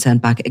arrested and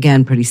sent back,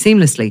 again, pretty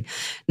seamlessly.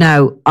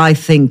 Now, I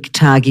think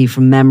Taghi,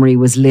 from memory,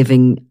 was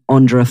living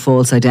under a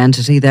false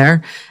identity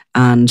there.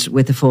 And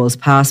with a false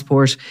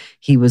passport,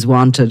 he was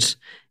wanted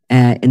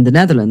in the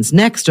Netherlands.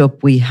 Next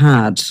up, we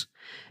had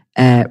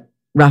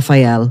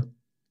Rafael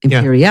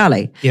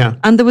Imperiale. Yeah.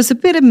 And there was a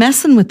bit of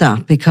messing with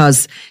that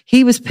because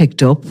he was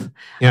picked up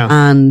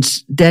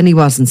and then he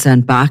wasn't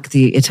sent back.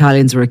 The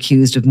Italians were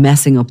accused of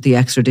messing up the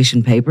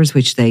extradition papers,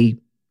 which they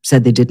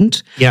said they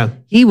didn't. Yeah.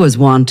 He was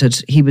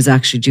wanted. He was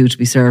actually due to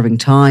be serving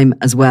time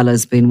as well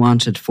as being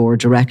wanted for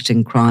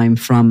directing crime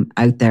from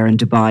out there in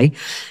Dubai.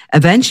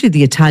 Eventually,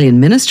 the Italian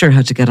minister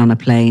had to get on a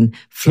plane,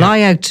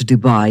 fly out to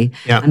Dubai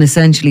and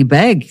essentially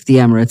beg the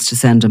Emirates to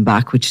send him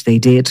back, which they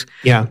did.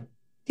 Yeah.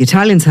 The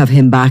Italians have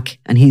him back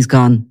and he's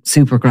gone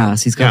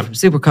supergrass. He's gone from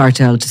super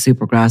cartel to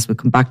supergrass. We'll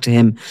come back to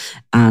him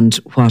and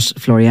what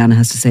Floriana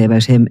has to say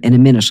about him in a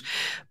minute.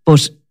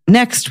 But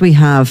next we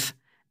have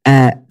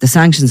the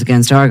sanctions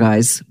against our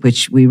guys,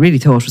 which we really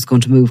thought was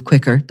going to move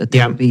quicker, that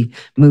they would be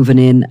moving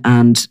in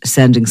and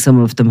sending some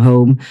of them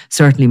home,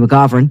 certainly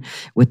McGovern,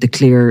 with the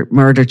clear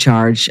murder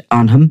charge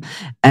on him.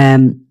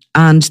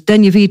 And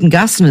then you've Eden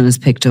Gassonen is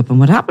picked up. And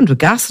what happened with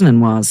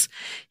Gassonen was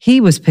he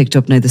was picked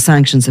up. Now, the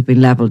sanctions have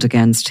been levelled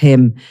against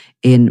him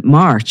in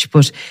March,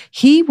 but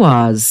he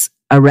was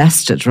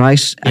arrested,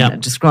 right?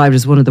 Described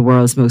as one of the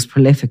world's most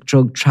prolific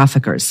drug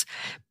traffickers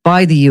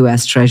by the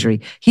US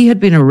Treasury. He had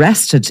been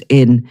arrested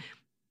in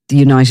the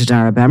United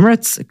Arab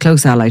Emirates, a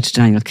close ally to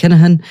Daniel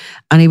Kinahan,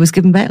 and he was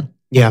given bail.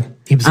 Yeah.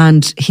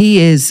 And he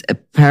is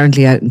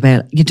apparently out in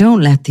bail. You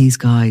don't let these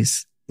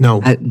guys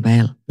out in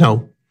bail.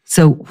 No.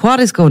 So what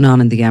is going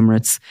on in the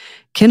Emirates?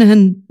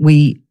 Kinahan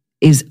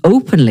is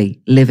openly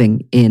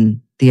living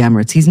in the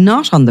Emirates. He's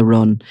not on the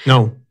run.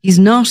 No. He's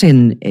not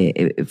in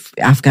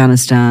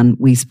Afghanistan.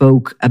 We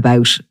spoke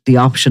about the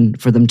option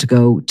for them to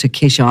go to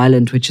Kish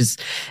Island, which is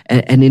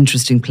an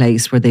interesting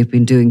place where they've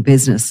been doing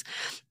business.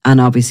 And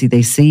obviously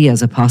they see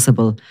as a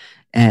possible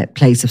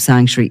place of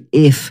sanctuary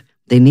if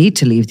they need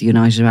to leave the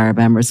United Arab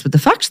Emirates. But the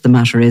fact of the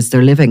matter is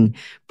they're living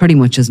pretty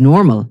much as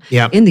normal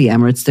in the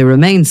Emirates. They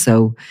remain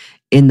so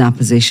in that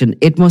position.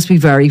 It must be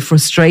very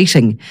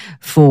frustrating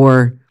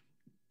for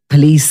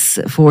police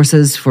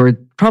forces, for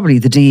probably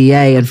the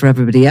DEA and for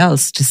everybody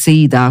else to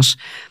see that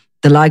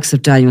the likes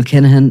of Daniel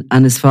Kinahan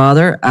and his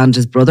father and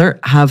his brother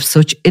have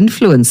such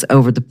influence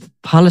over the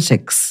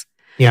politics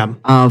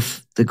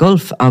of the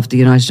Gulf, of the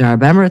United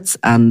Arab Emirates.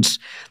 And,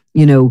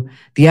 you know,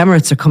 the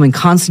Emirates are coming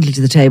constantly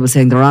to the table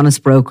saying they're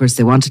honest brokers.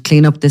 They want to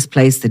clean up this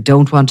place. They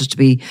don't want it to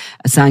be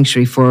a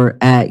sanctuary for,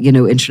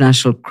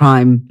 international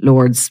crime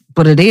lords.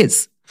 But it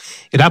is.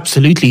 It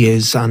absolutely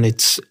is. And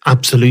it's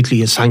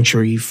absolutely a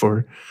sanctuary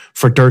for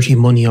dirty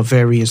money of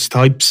various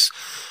types,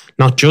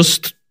 not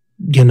just,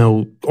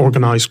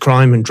 organised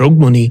crime and drug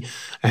money.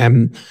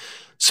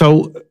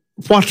 So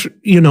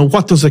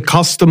what does it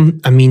cost them?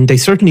 I mean, they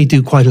certainly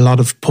do quite a lot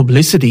of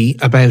publicity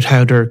about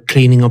how they're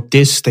cleaning up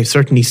this. They've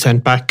certainly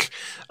sent back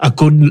a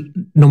good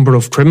number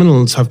of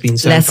criminals have been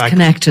sent back. Less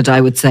connected,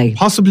 I would say.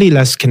 Possibly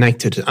less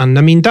connected. And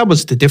I mean, that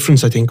was the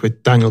difference, I think,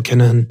 with Daniel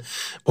Kinahan,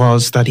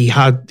 was that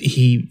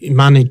he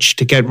managed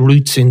to get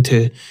roots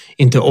into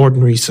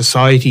ordinary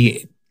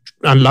society,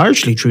 and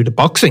largely through the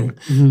boxing,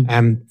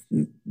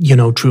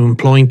 through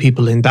employing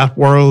people in that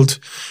world,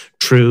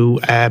 through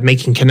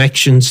making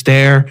connections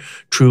there,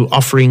 through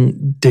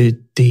offering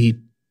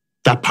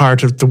that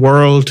part of the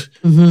world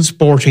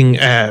sporting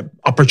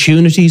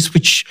opportunities,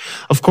 which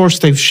of course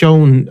they've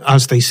shown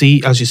as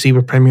you see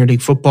with Premier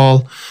League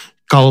football,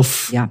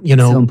 golf,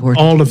 so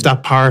all of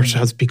that part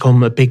has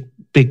become a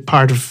big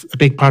part of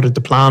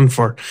the plan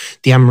for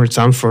the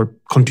Emirates and for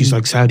countries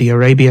like Saudi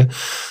Arabia.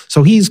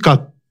 So he's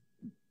got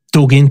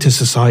dug into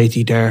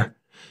society there.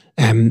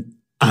 And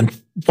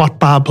what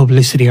bad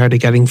publicity are they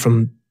getting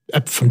from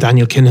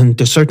Daniel Kinahan?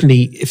 They're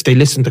certainly, if they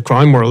listen to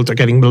Crime World, they're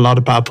getting a lot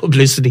of bad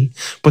publicity,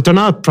 but they're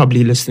not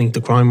probably listening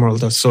to Crime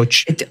World as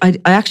such. I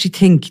actually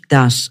think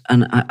that,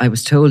 and I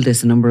was told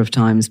this a number of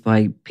times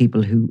by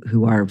people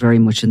who are very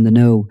much in the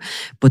know,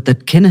 but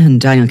that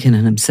Daniel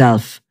Kinahan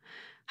himself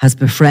has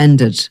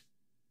befriended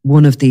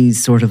one of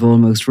these sort of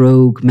almost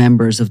rogue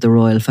members of the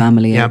royal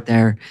family out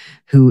there,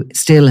 who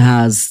still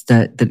has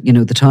the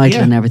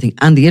title and everything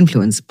and the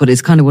influence, but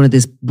is kind of one of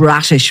these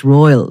bratish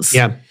royals.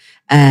 Yeah.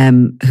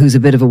 Who's a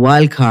bit of a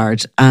wild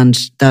card, and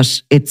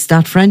that it's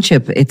that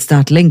friendship, it's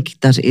that link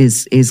that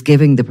is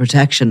giving the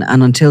protection.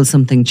 And until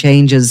something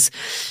changes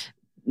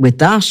with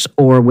that,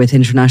 or with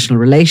international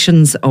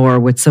relations,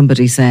 or with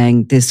somebody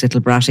saying this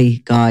little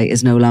bratty guy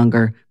is no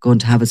longer going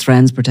to have his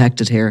friends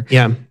protected here.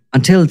 Yeah.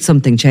 Until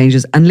something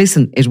changes, and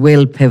listen, it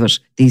will pivot.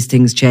 These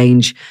things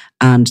change,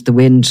 and the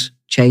wind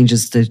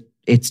changes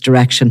its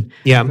direction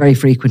very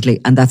frequently,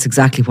 and that's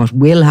exactly what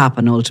will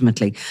happen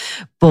ultimately.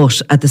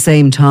 But at the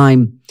same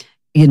time,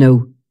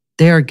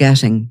 they're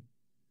getting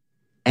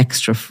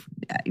extra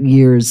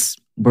years.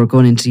 We're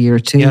going into year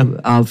 2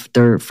 of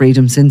their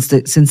freedom since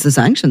the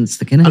sanctions,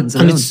 the Kinahans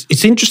alone. And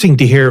it's interesting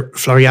to hear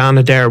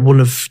Floriana there. One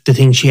of the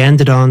things she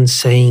ended on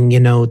saying,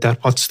 that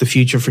what's the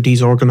future for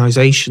these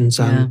organisations,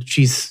 and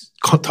she's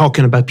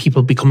talking about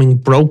people becoming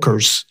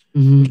brokers.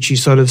 She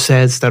sort of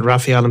says that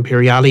Raffaele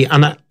Imperiale,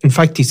 and in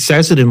fact he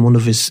says it in one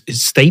of his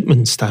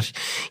statements, that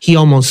he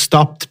almost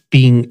stopped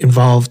being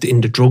involved in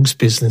the drugs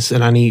business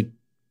in any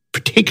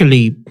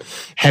particularly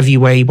heavy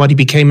way. What he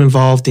became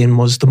involved in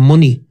was the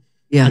money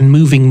and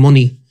moving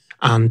money.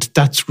 And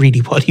that's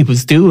really what he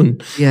was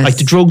doing. Yes. Like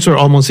the drugs were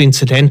almost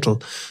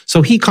incidental.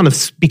 So he kind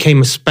of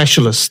became a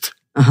specialist.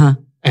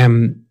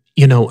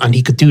 And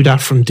he could do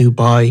that from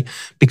Dubai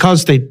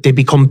because they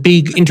become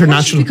big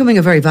international. It's becoming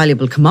a very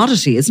valuable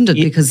commodity, isn't it?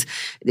 Because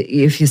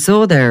if you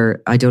saw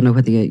there, I don't know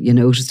whether you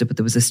noticed it, but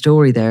there was a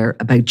story there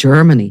about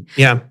Germany.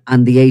 Yeah.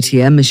 And the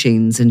ATM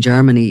machines in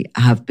Germany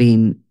have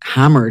been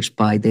hammered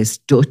by this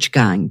Dutch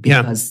gang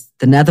because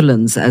the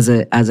Netherlands, as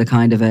a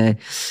kind of a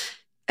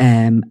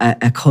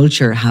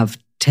culture, have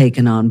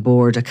taken on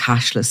board a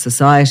cashless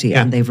society,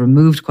 and they've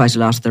removed quite a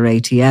lot of their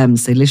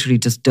ATMs. They literally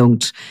just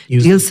don't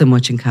deal so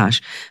much in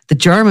cash. The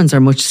Germans are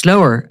much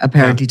slower,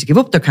 apparently, to give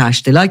up their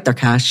cash. They like their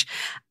cash.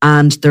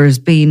 And there's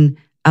been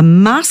a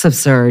massive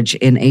surge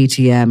in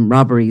ATM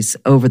robberies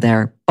over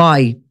there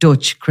by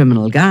Dutch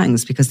criminal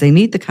gangs because they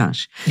need the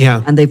cash.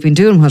 Yeah. And they've been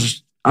doing what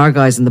our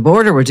guys on the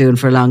border were doing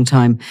for a long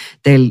time.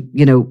 They'll,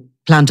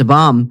 plant a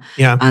bomb,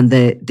 and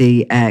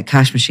the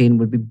cash machine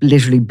would be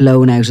literally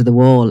blown out of the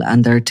wall,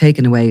 and they're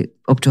taking away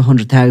up to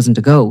 100,000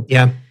 to go.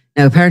 Yeah.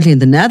 Now, apparently in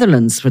the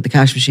Netherlands, for the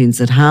cash machines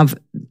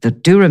that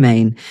do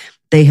remain,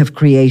 they have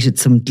created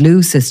some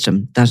glue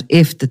system that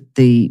if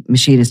the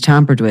machine is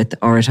tampered with,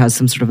 or it has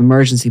some sort of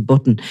emergency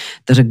button,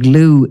 that a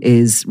glue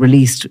is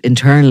released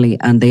internally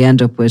and they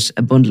end up with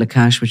a bundle of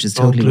cash which is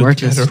totally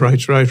worthless. Together.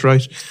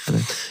 Right.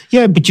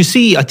 Yeah, but you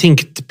see, I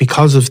think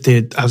because of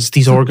as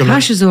these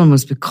organisations... Cash is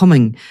almost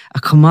becoming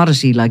a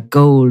commodity like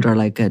gold or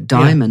like a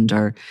diamond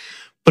or...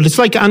 But it's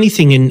like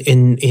anything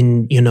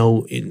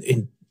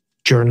in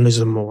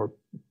journalism or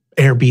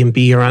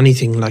Airbnb or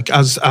anything, like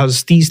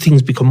as these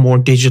things become more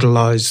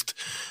digitalized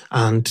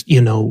and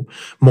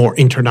more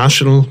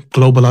international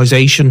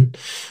globalization,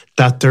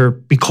 that there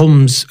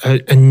becomes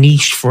a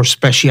niche for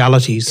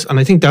specialities. And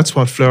I think that's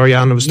what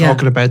Floriana was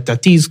talking about,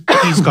 that these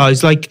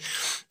guys like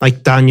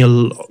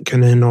Daniel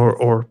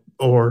Kinahan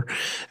or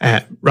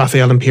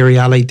Raphael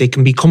Imperiale, they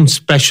can become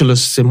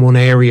specialists in one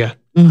area.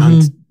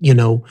 And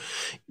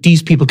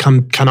these people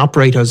can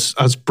operate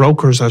as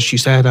brokers, as she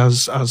said,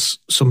 as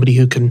somebody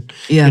who can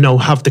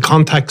have the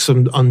contacts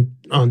on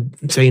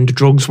say in the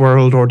drugs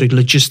world or the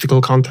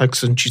logistical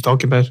contacts. And she's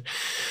talking about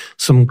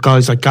some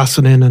guys like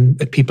Gassonin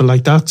and people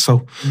like that.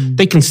 So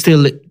they can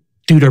still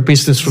do their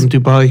business from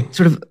Dubai.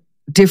 Sort of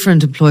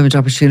different employment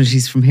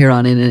opportunities from here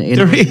on in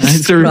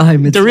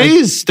crime. There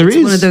is.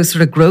 One of those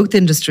sort of growth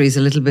industries,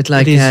 a little bit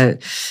like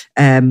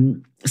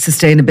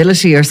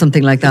sustainability or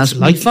something like that.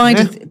 I find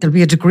there'll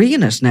be a degree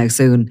in it now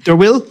soon. There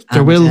will.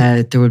 There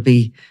will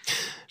be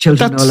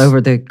children all over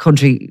the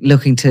country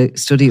looking to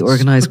study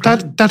organised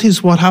crime. That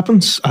is what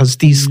happens as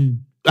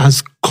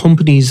as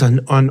companies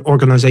and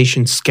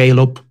organisations scale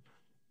up.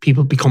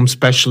 People become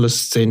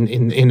specialists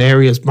in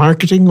areas,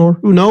 marketing or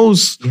who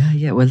knows.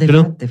 Yeah. Well,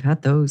 they've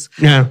had those.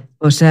 Yeah.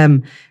 But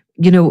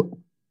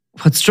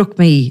what struck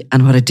me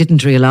and what I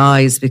didn't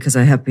realise, because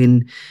I have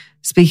been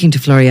speaking to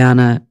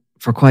Floriana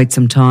for quite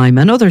some time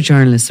and other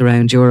journalists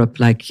around Europe,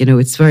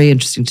 it's very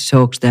interesting to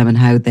talk to them and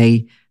how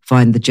they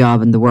find the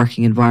job and the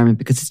working environment,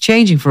 because it's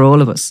changing for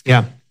all of us.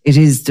 Yeah. It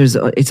is.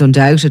 It's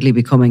undoubtedly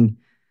becoming,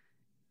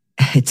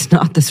 it's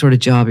not the sort of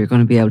job you're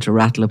going to be able to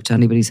rattle up to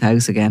anybody's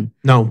house again.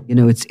 No.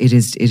 It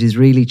is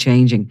really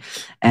changing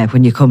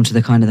when you come to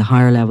the kind of the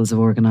higher levels of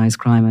organised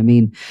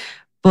crime.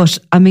 But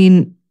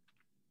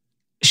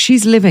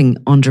she's living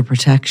under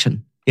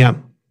protection. Yeah.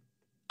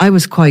 I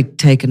was quite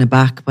taken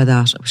aback by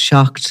that. I was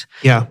shocked.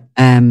 Yeah.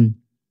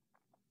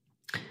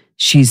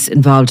 She's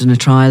involved in a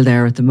trial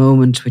there at the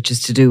moment, which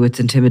is to do with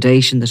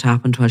intimidation that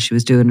happened while she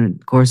was doing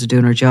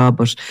her job.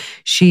 But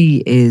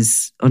she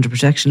is under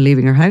protection,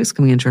 leaving her house,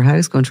 coming into her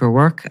house, going to her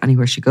work,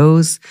 anywhere she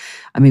goes.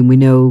 We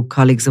know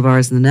colleagues of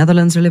ours in the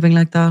Netherlands are living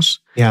like that.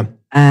 Yeah.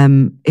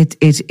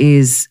 It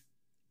is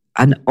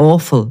an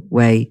awful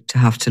way to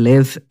have to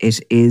live. It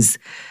is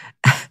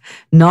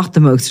not the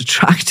most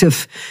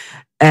attractive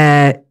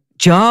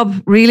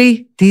job,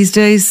 really, these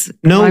days.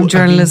 No, crime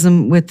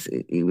journalism, with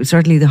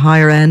certainly the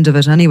higher end of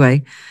it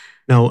anyway.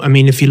 No,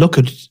 if you look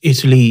at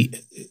Italy,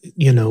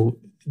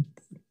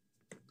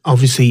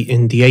 obviously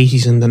in the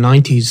 80s and the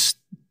 90s,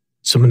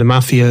 some of the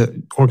mafia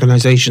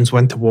organisations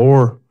went to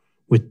war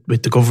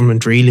with the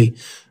government, really.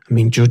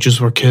 Judges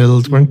were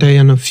killed, weren't they,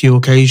 on a few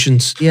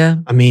occasions? Yeah.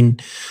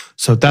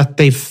 So that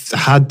they've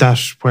had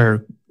that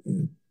where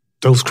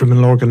those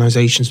criminal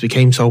organisations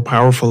became so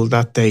powerful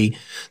that they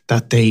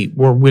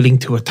were willing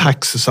to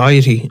attack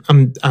society,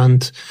 and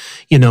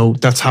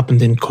that's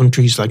happened in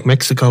countries like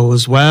Mexico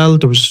as well.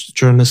 There was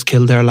journalists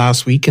killed there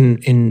last week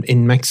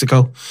in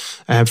Mexico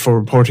for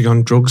reporting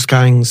on drugs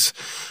gangs.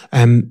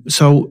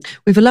 So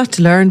we've a lot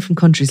to learn from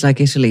countries like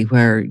Italy,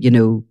 where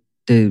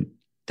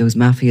those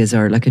mafias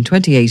are, like in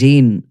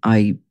 2018.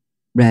 I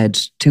read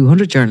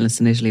 200 journalists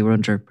in Italy were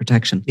under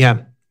protection.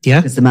 Yeah.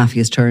 Because the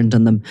mafia's turned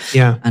on them.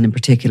 Yeah. And in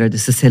particular, the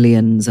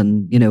Sicilians.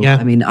 And,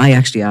 I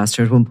actually asked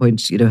her at one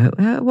point,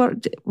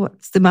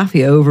 what's the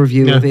mafia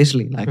overview of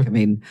Italy?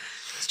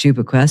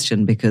 Stupid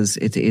question, because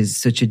it is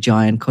such a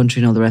giant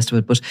country and all the rest of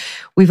it. But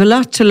we've a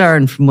lot to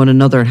learn from one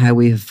another, how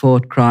we have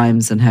fought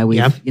crimes and how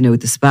we've,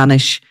 the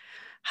Spanish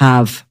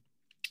have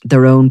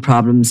their own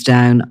problems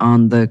down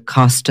on the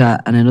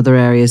Costa and in other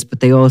areas, but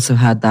they also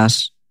had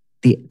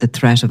the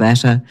threat of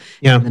ETA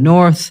in the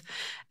north.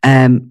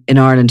 In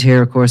Ireland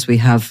here, of course, we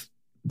have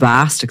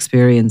vast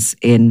experience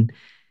in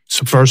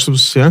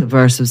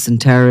subversives and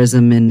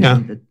terrorism, in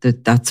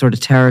that sort of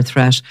terror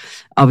threat.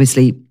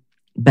 Obviously,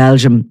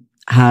 Belgium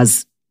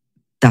has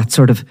that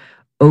sort of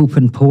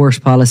open port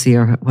policy,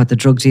 or what the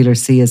drug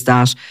dealers see as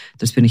that.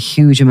 There's been a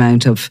huge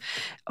amount of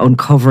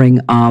uncovering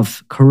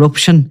of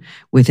corruption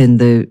within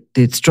the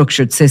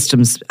structured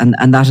systems,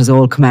 and that has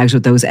all come out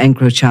of those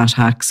EncroChat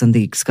hacks and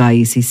the Sky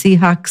ECC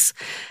hacks.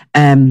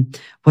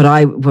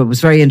 What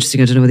was very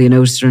interesting, I don't know whether you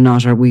noticed it or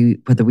not,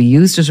 whether we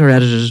used it or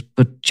edited it,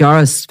 but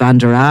Joris van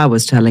der Aa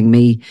was telling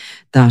me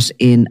that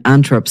in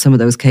Antwerp, some of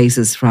those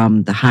cases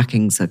from the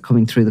hackings are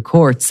coming through the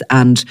courts,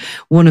 and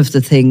one of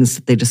the things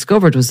that they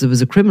discovered was there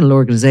was a criminal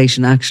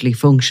organisation actually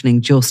functioning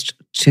just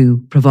to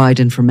provide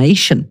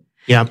information.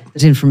 Yeah.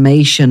 That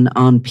information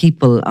on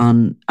people,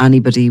 on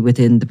anybody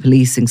within the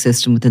policing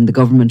system, within the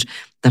government,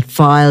 that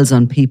files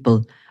on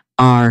people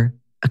are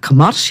a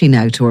commodity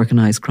now to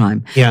organised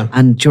crime. Yeah.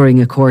 And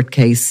during a court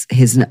case,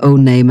 his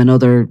own name and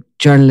other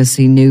journalists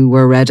he knew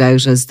were read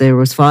out as there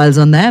was files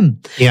on them.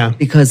 Yeah.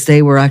 Because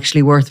they were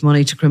actually worth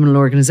money to criminal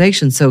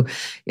organisations. So,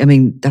 I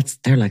mean,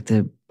 they're like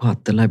the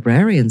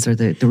librarians or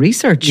the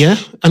research. Yeah.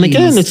 And teams.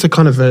 again, it's a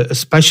kind of a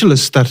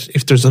specialist that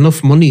if there's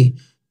enough money,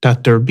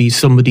 that there be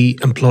somebody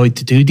employed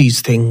to do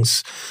these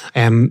things.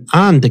 And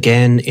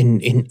again,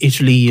 in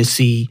Italy, you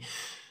see,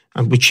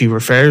 and which she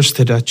refers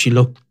to, that she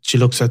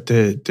looks at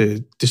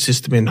the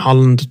system in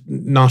Holland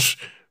not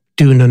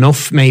doing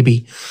enough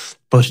maybe,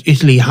 but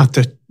Italy had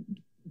to,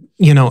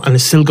 and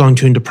is still going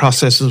through the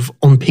process of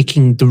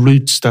unpicking the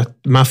roots that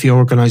mafia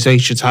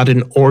organisations had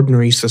in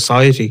ordinary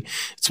society.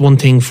 It's one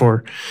thing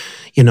for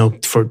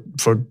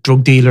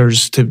drug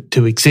dealers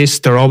to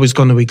exist. They're always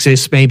going to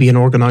exist, maybe in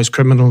organised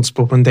criminals,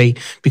 but when they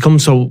become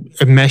so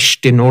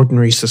enmeshed in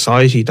ordinary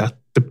society that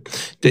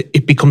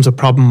it becomes a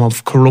problem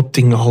of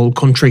corrupting a whole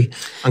country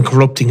and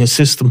corrupting a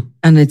system.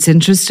 And it's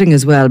interesting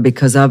as well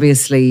because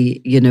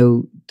obviously,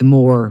 the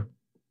more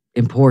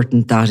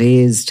important that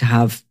is to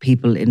have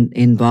people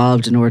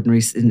involved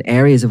in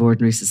areas of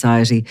ordinary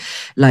society.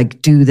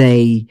 Like, do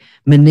they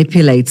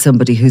manipulate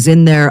somebody who's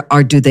in there,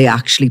 or do they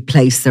actually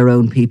place their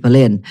own people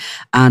in?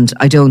 And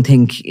I don't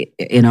think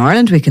in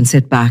Ireland we can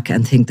sit back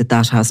and think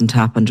that hasn't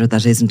happened or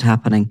that isn't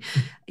happening.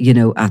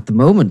 At the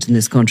moment in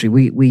this country,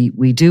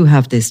 we do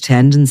have this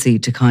tendency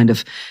to kind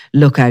of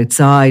look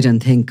outside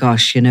and think,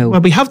 gosh, Well,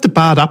 we have the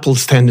bad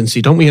apples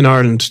tendency, don't we, in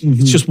Ireland?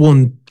 Mm-hmm. It's just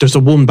there's a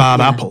one bad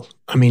apple.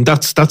 I mean,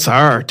 that's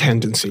our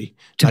tendency.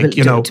 To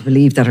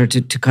believe that, or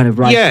to kind of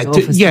write it off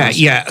as that.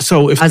 Yeah.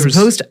 So if as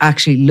opposed to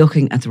actually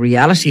looking at the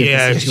reality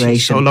of the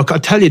situation. So look, I'll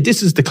tell you,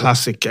 this is the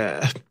classic,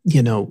 and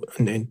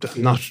I'm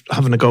not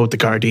having a go at the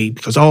Gardaí,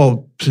 because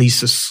all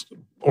police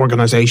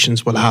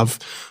organisations will have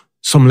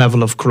some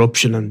level of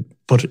corruption,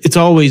 but it's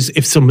always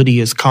if somebody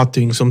is caught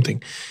doing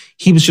something,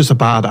 he was just a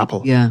bad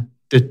apple. Yeah.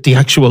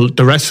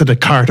 The rest of the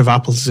cart of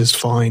apples is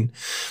fine.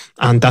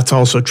 And that's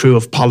also true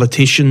of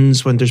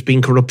politicians when there's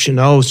been corruption.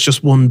 Oh, it's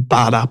just one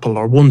bad apple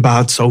or one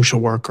bad social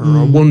worker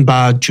or one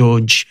bad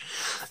judge.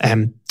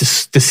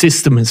 The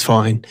system is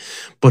fine.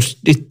 But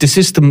the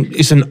system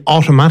isn't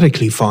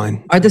automatically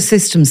fine. Are the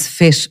systems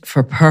fit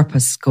for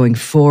purpose going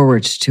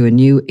forward to a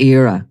new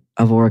era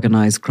of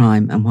organised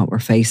crime and what we're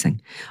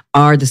facing?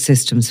 Are the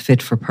systems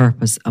fit for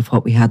purpose of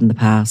what we had in the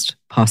past?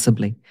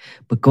 Possibly.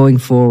 But going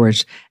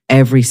forward,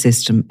 every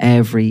system,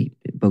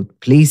 both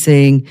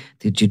policing,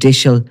 the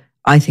judicial,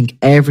 I think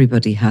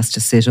everybody has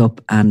to sit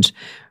up and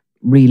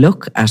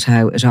relook at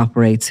how it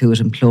operates, who it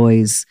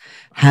employs,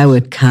 how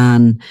it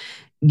can,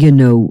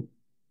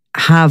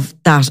 have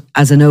that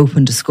as an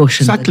open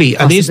discussion. Exactly.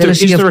 And is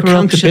there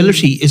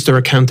accountability? Is there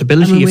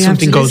accountability if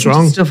something goes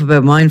wrong? Stuff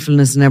about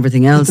mindfulness and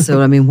everything else.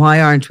 So, I mean, why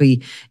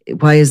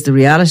is the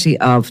reality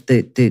of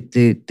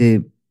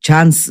the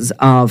chances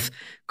of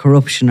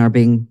corruption or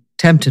being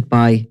tempted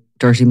by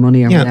dirty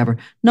money or whatever,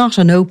 not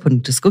an open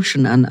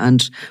discussion?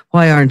 And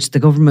why aren't the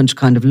government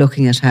kind of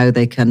looking at how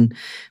they can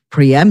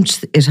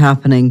preempt it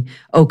happening?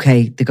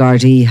 Okay, the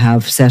Gardaí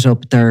have set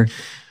up their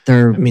the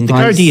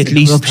Gardaí at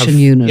least corruption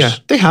unit. Yeah,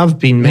 they have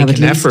been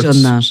making efforts.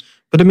 Done that.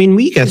 But I mean,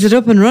 is it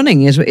up and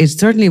running? It's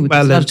certainly,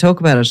 there's a lot of talk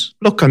about it.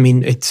 Look, I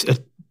mean,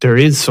 there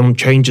is some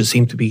changes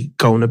seem to be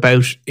going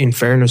about, in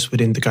fairness,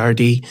 within the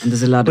Gardaí. And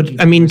there's a lot of,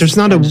 I mean, there's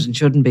not it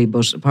shouldn't be,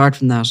 but apart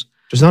from that,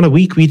 there's not a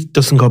week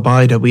doesn't go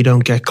by that we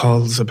don't get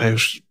calls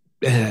about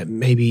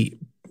maybe,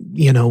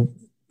 other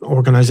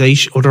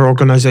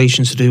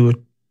organisations to do with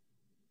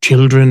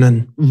children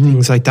and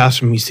things like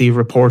that. And we see a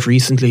report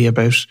recently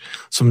about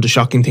some of the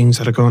shocking things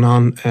that are going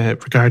on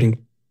regarding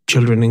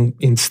children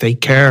in state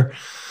care.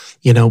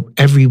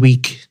 Every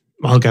week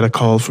I'll get a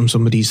call from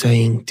somebody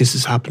saying this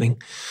is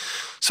happening.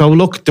 So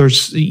look,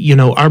 there's,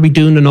 are we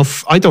doing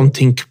enough? I don't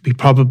think we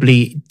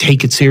probably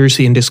take it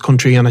seriously in this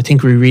country, and I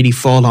think we really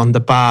fall on the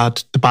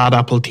bad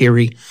apple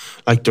theory.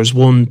 Like, there's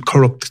one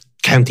corrupt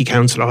county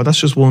councillor, that's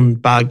just one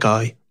bad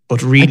guy.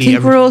 But really, I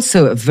think we're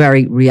also a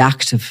very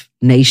reactive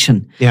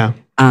nation. Yeah.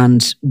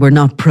 And we're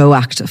not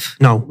proactive.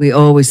 No. We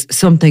always,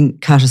 something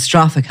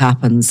catastrophic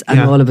happens and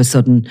all of a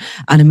sudden,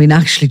 and I mean,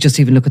 actually just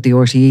even look at the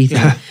RTE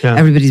thing. Yeah.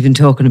 Everybody's been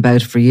talking about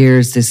it for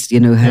years, this,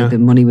 how the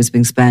money was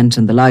being spent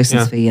and the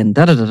licence fee and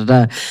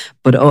da-da-da-da-da.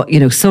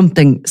 But,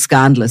 something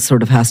scandalous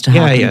sort of has to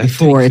happen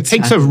before it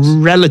takes happened. A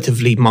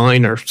relatively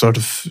minor sort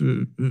of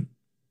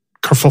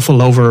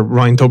kerfuffle over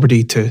Ryan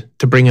Tubridy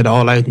to bring it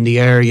all out in the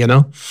air,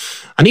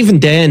 And And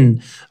even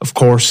then, of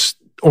course,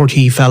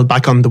 RT fell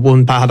back on the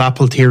one bad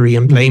apple theory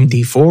and blamed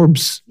the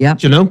Forbes,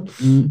 you know,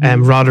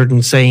 rather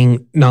than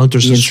saying, no,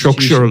 there's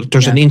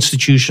an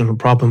institutional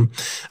problem.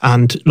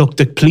 And look,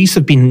 the police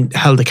have been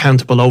held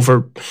accountable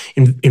over,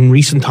 in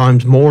recent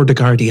times, more the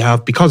Gardaí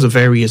have, because of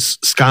various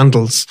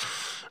scandals.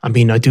 I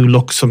mean, I do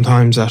look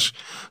sometimes at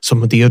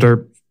some of the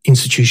other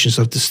institutions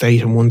of the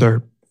state and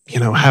wonder, you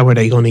know, how are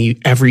they going to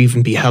ever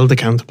even be held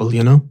accountable,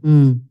 you know?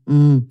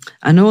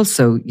 And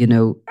also, you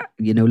know,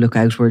 look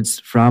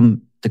outwards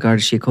from the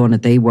Garda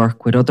Síochána, they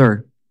work with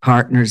other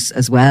partners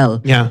as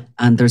well. Yeah.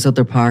 And there's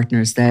other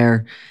partners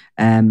there,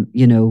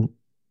 you know,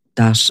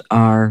 that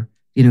are,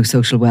 you know,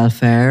 social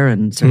welfare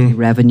and certainly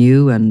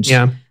revenue and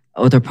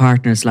other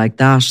partners like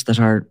that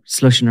are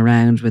slushing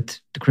around with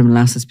the Criminal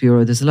Assets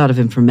Bureau. There's a lot of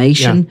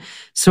information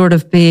sort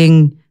of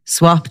being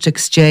swapped,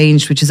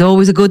 exchanged, which is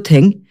always a good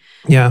thing.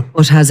 Yeah.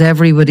 But has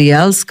everybody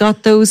else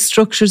got those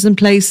structures in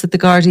place that the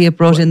Gardaí have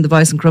brought in, the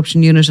Vice and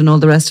Corruption Unit and all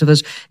the rest of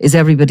it? Is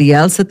everybody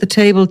else at the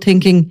table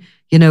thinking,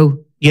 you know?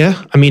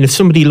 Yeah. I mean, if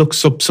somebody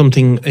looks up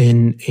something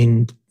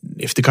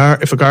if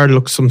a guard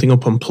looks something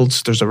up on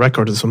Pulse, there's a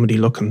record of somebody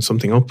looking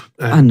something up.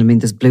 And I mean,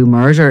 there's blue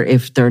murder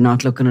if they're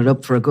not looking it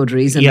up for a good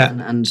reason. Yeah.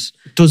 And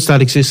does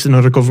that exist in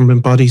other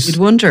government bodies? You'd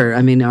wonder.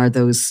 I mean, are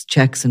those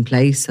checks in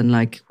place? And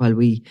like, while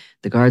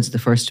the guards are the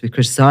first to be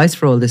criticised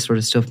for all this sort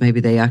of stuff, maybe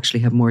they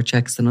actually have more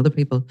checks than other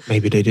people.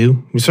 Maybe they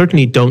do. We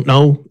certainly don't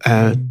know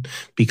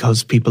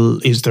because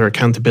is there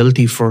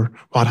accountability for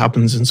what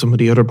happens in some of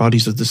the other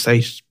bodies of the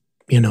state?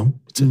 You know,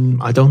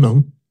 I don't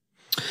know.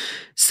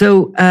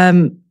 So,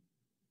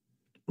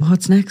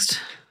 what's next?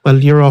 Well,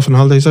 you're off on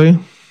holidays, are you?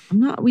 I'm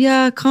not.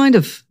 Yeah, kind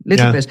of.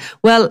 Little bit.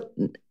 Well,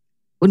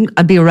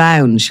 I'd be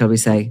around, shall we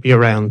say? Be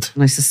around.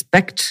 And I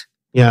suspect.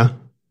 Yeah.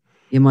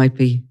 You might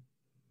be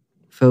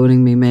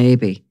phoning me.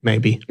 Maybe.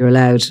 You're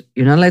not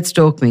allowed to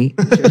stalk me.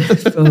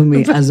 Phone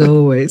me as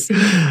always.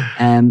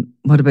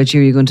 What about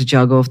you? Are you going to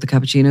jog off the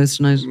cappuccinos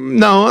tonight?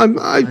 No,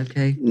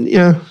 okay.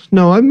 Yeah,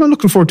 no, I'm not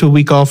looking forward to a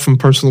week off from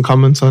personal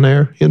comments on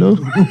air. You know.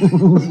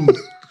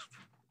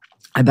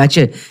 I bet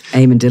you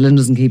Eamon Dillon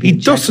doesn't keep you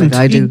in check like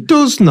I do. He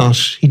does not.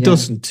 He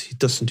doesn't.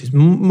 He's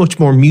much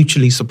more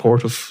mutually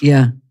supportive.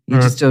 Yeah. You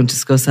just don't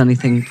discuss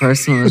anything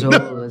personal at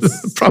all.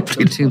 It's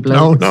probably too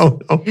blown. No.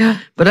 Yeah.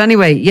 But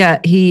anyway,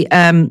 he,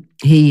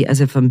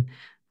 as if I'm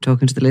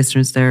talking to the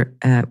listeners there,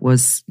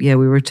 we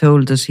were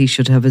told that he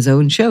should have his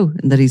own show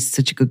and that he's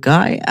such a good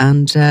guy.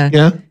 And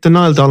the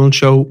Niall Donald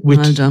show with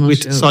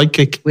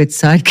sidekick. With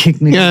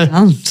sidekick Nicola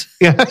Talent.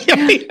 Yeah.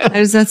 How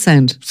does that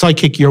sound?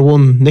 Sidekick, your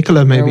one,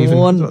 Nicola, maybe your even.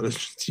 One.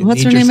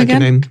 What's her name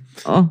again?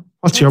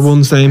 What's your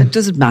one's name? It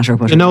doesn't matter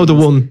what. You know the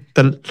one.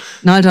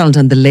 Niall Donald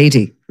and the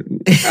lady.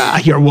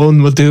 Your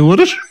one will do, would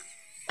it?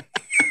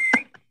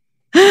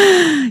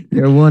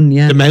 Your one,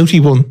 yeah. The Mouty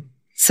one.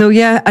 So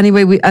yeah,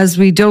 anyway,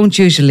 we don't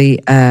usually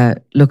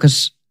look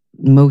at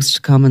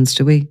most comments,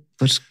 do we?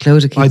 But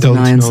Clodagh keeps an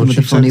eye on some of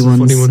the funny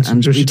ones.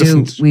 And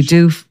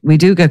we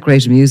do get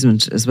great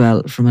amusement as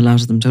well from a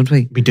lot of them, don't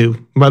we? We do.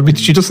 Well,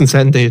 she doesn't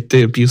send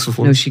the abusive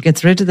ones. No, she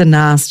gets rid of the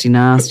nasty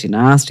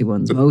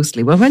ones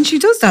mostly. Well, when she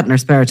does that in her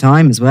spare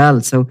time as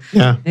well. So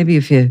maybe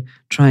if you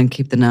try and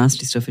keep the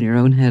nasty stuff in your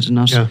own head and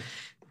not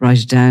write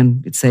it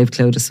down, it'd save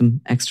Clodagh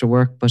some extra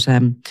work. But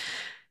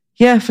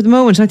for the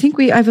moment, I think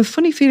I have a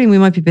funny feeling we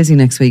might be busy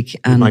next week.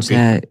 And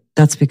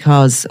that's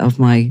because of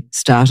my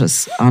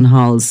status on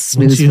Hall's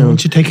Snoozeville.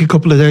 Once you take a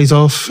couple of days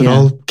off, it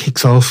all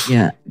kicks off.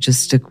 Yeah,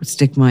 just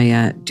stick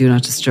my do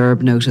not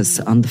disturb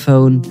notice on the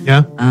phone.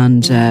 Yeah.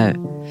 And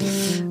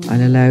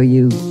I'll allow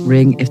you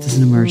ring if there's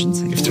an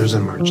emergency. If there's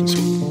an emergency.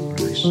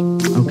 Right.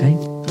 Okay.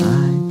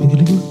 Bye.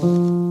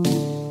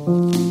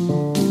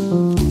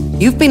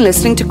 You've been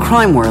listening to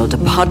Crime World, a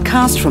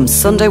podcast from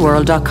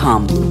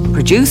SundayWorld.com.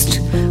 Produced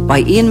by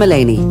Ian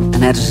Mullaney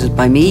and edited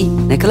by me,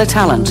 Nicola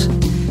Talent.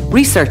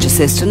 Research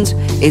assistant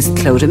is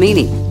Clodagh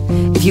Meany.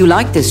 If you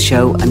like this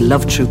show and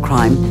love true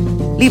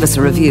crime, leave us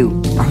a review.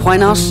 Or why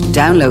not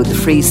download the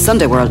free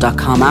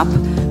SundayWorld.com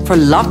app for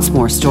lots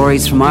more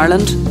stories from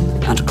Ireland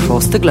and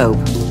across the globe.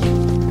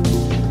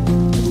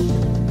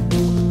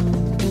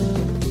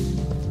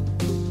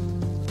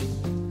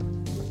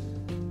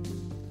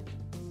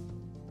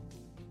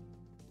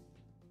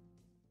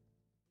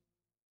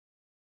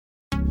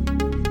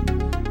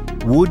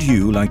 Would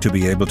you like to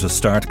be able to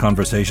start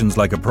conversations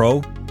like a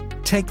pro?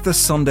 Take the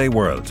Sunday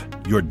World,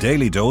 your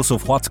daily dose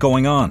of what's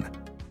going on.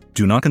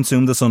 Do not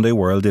consume the Sunday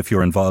World if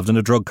you're involved in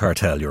a drug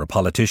cartel, you're a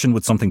politician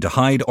with something to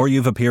hide, or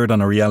you've appeared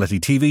on a reality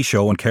TV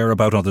show and care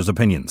about others'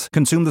 opinions.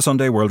 Consume the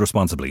Sunday World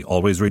responsibly.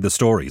 Always read the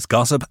stories,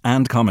 gossip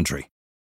and commentary.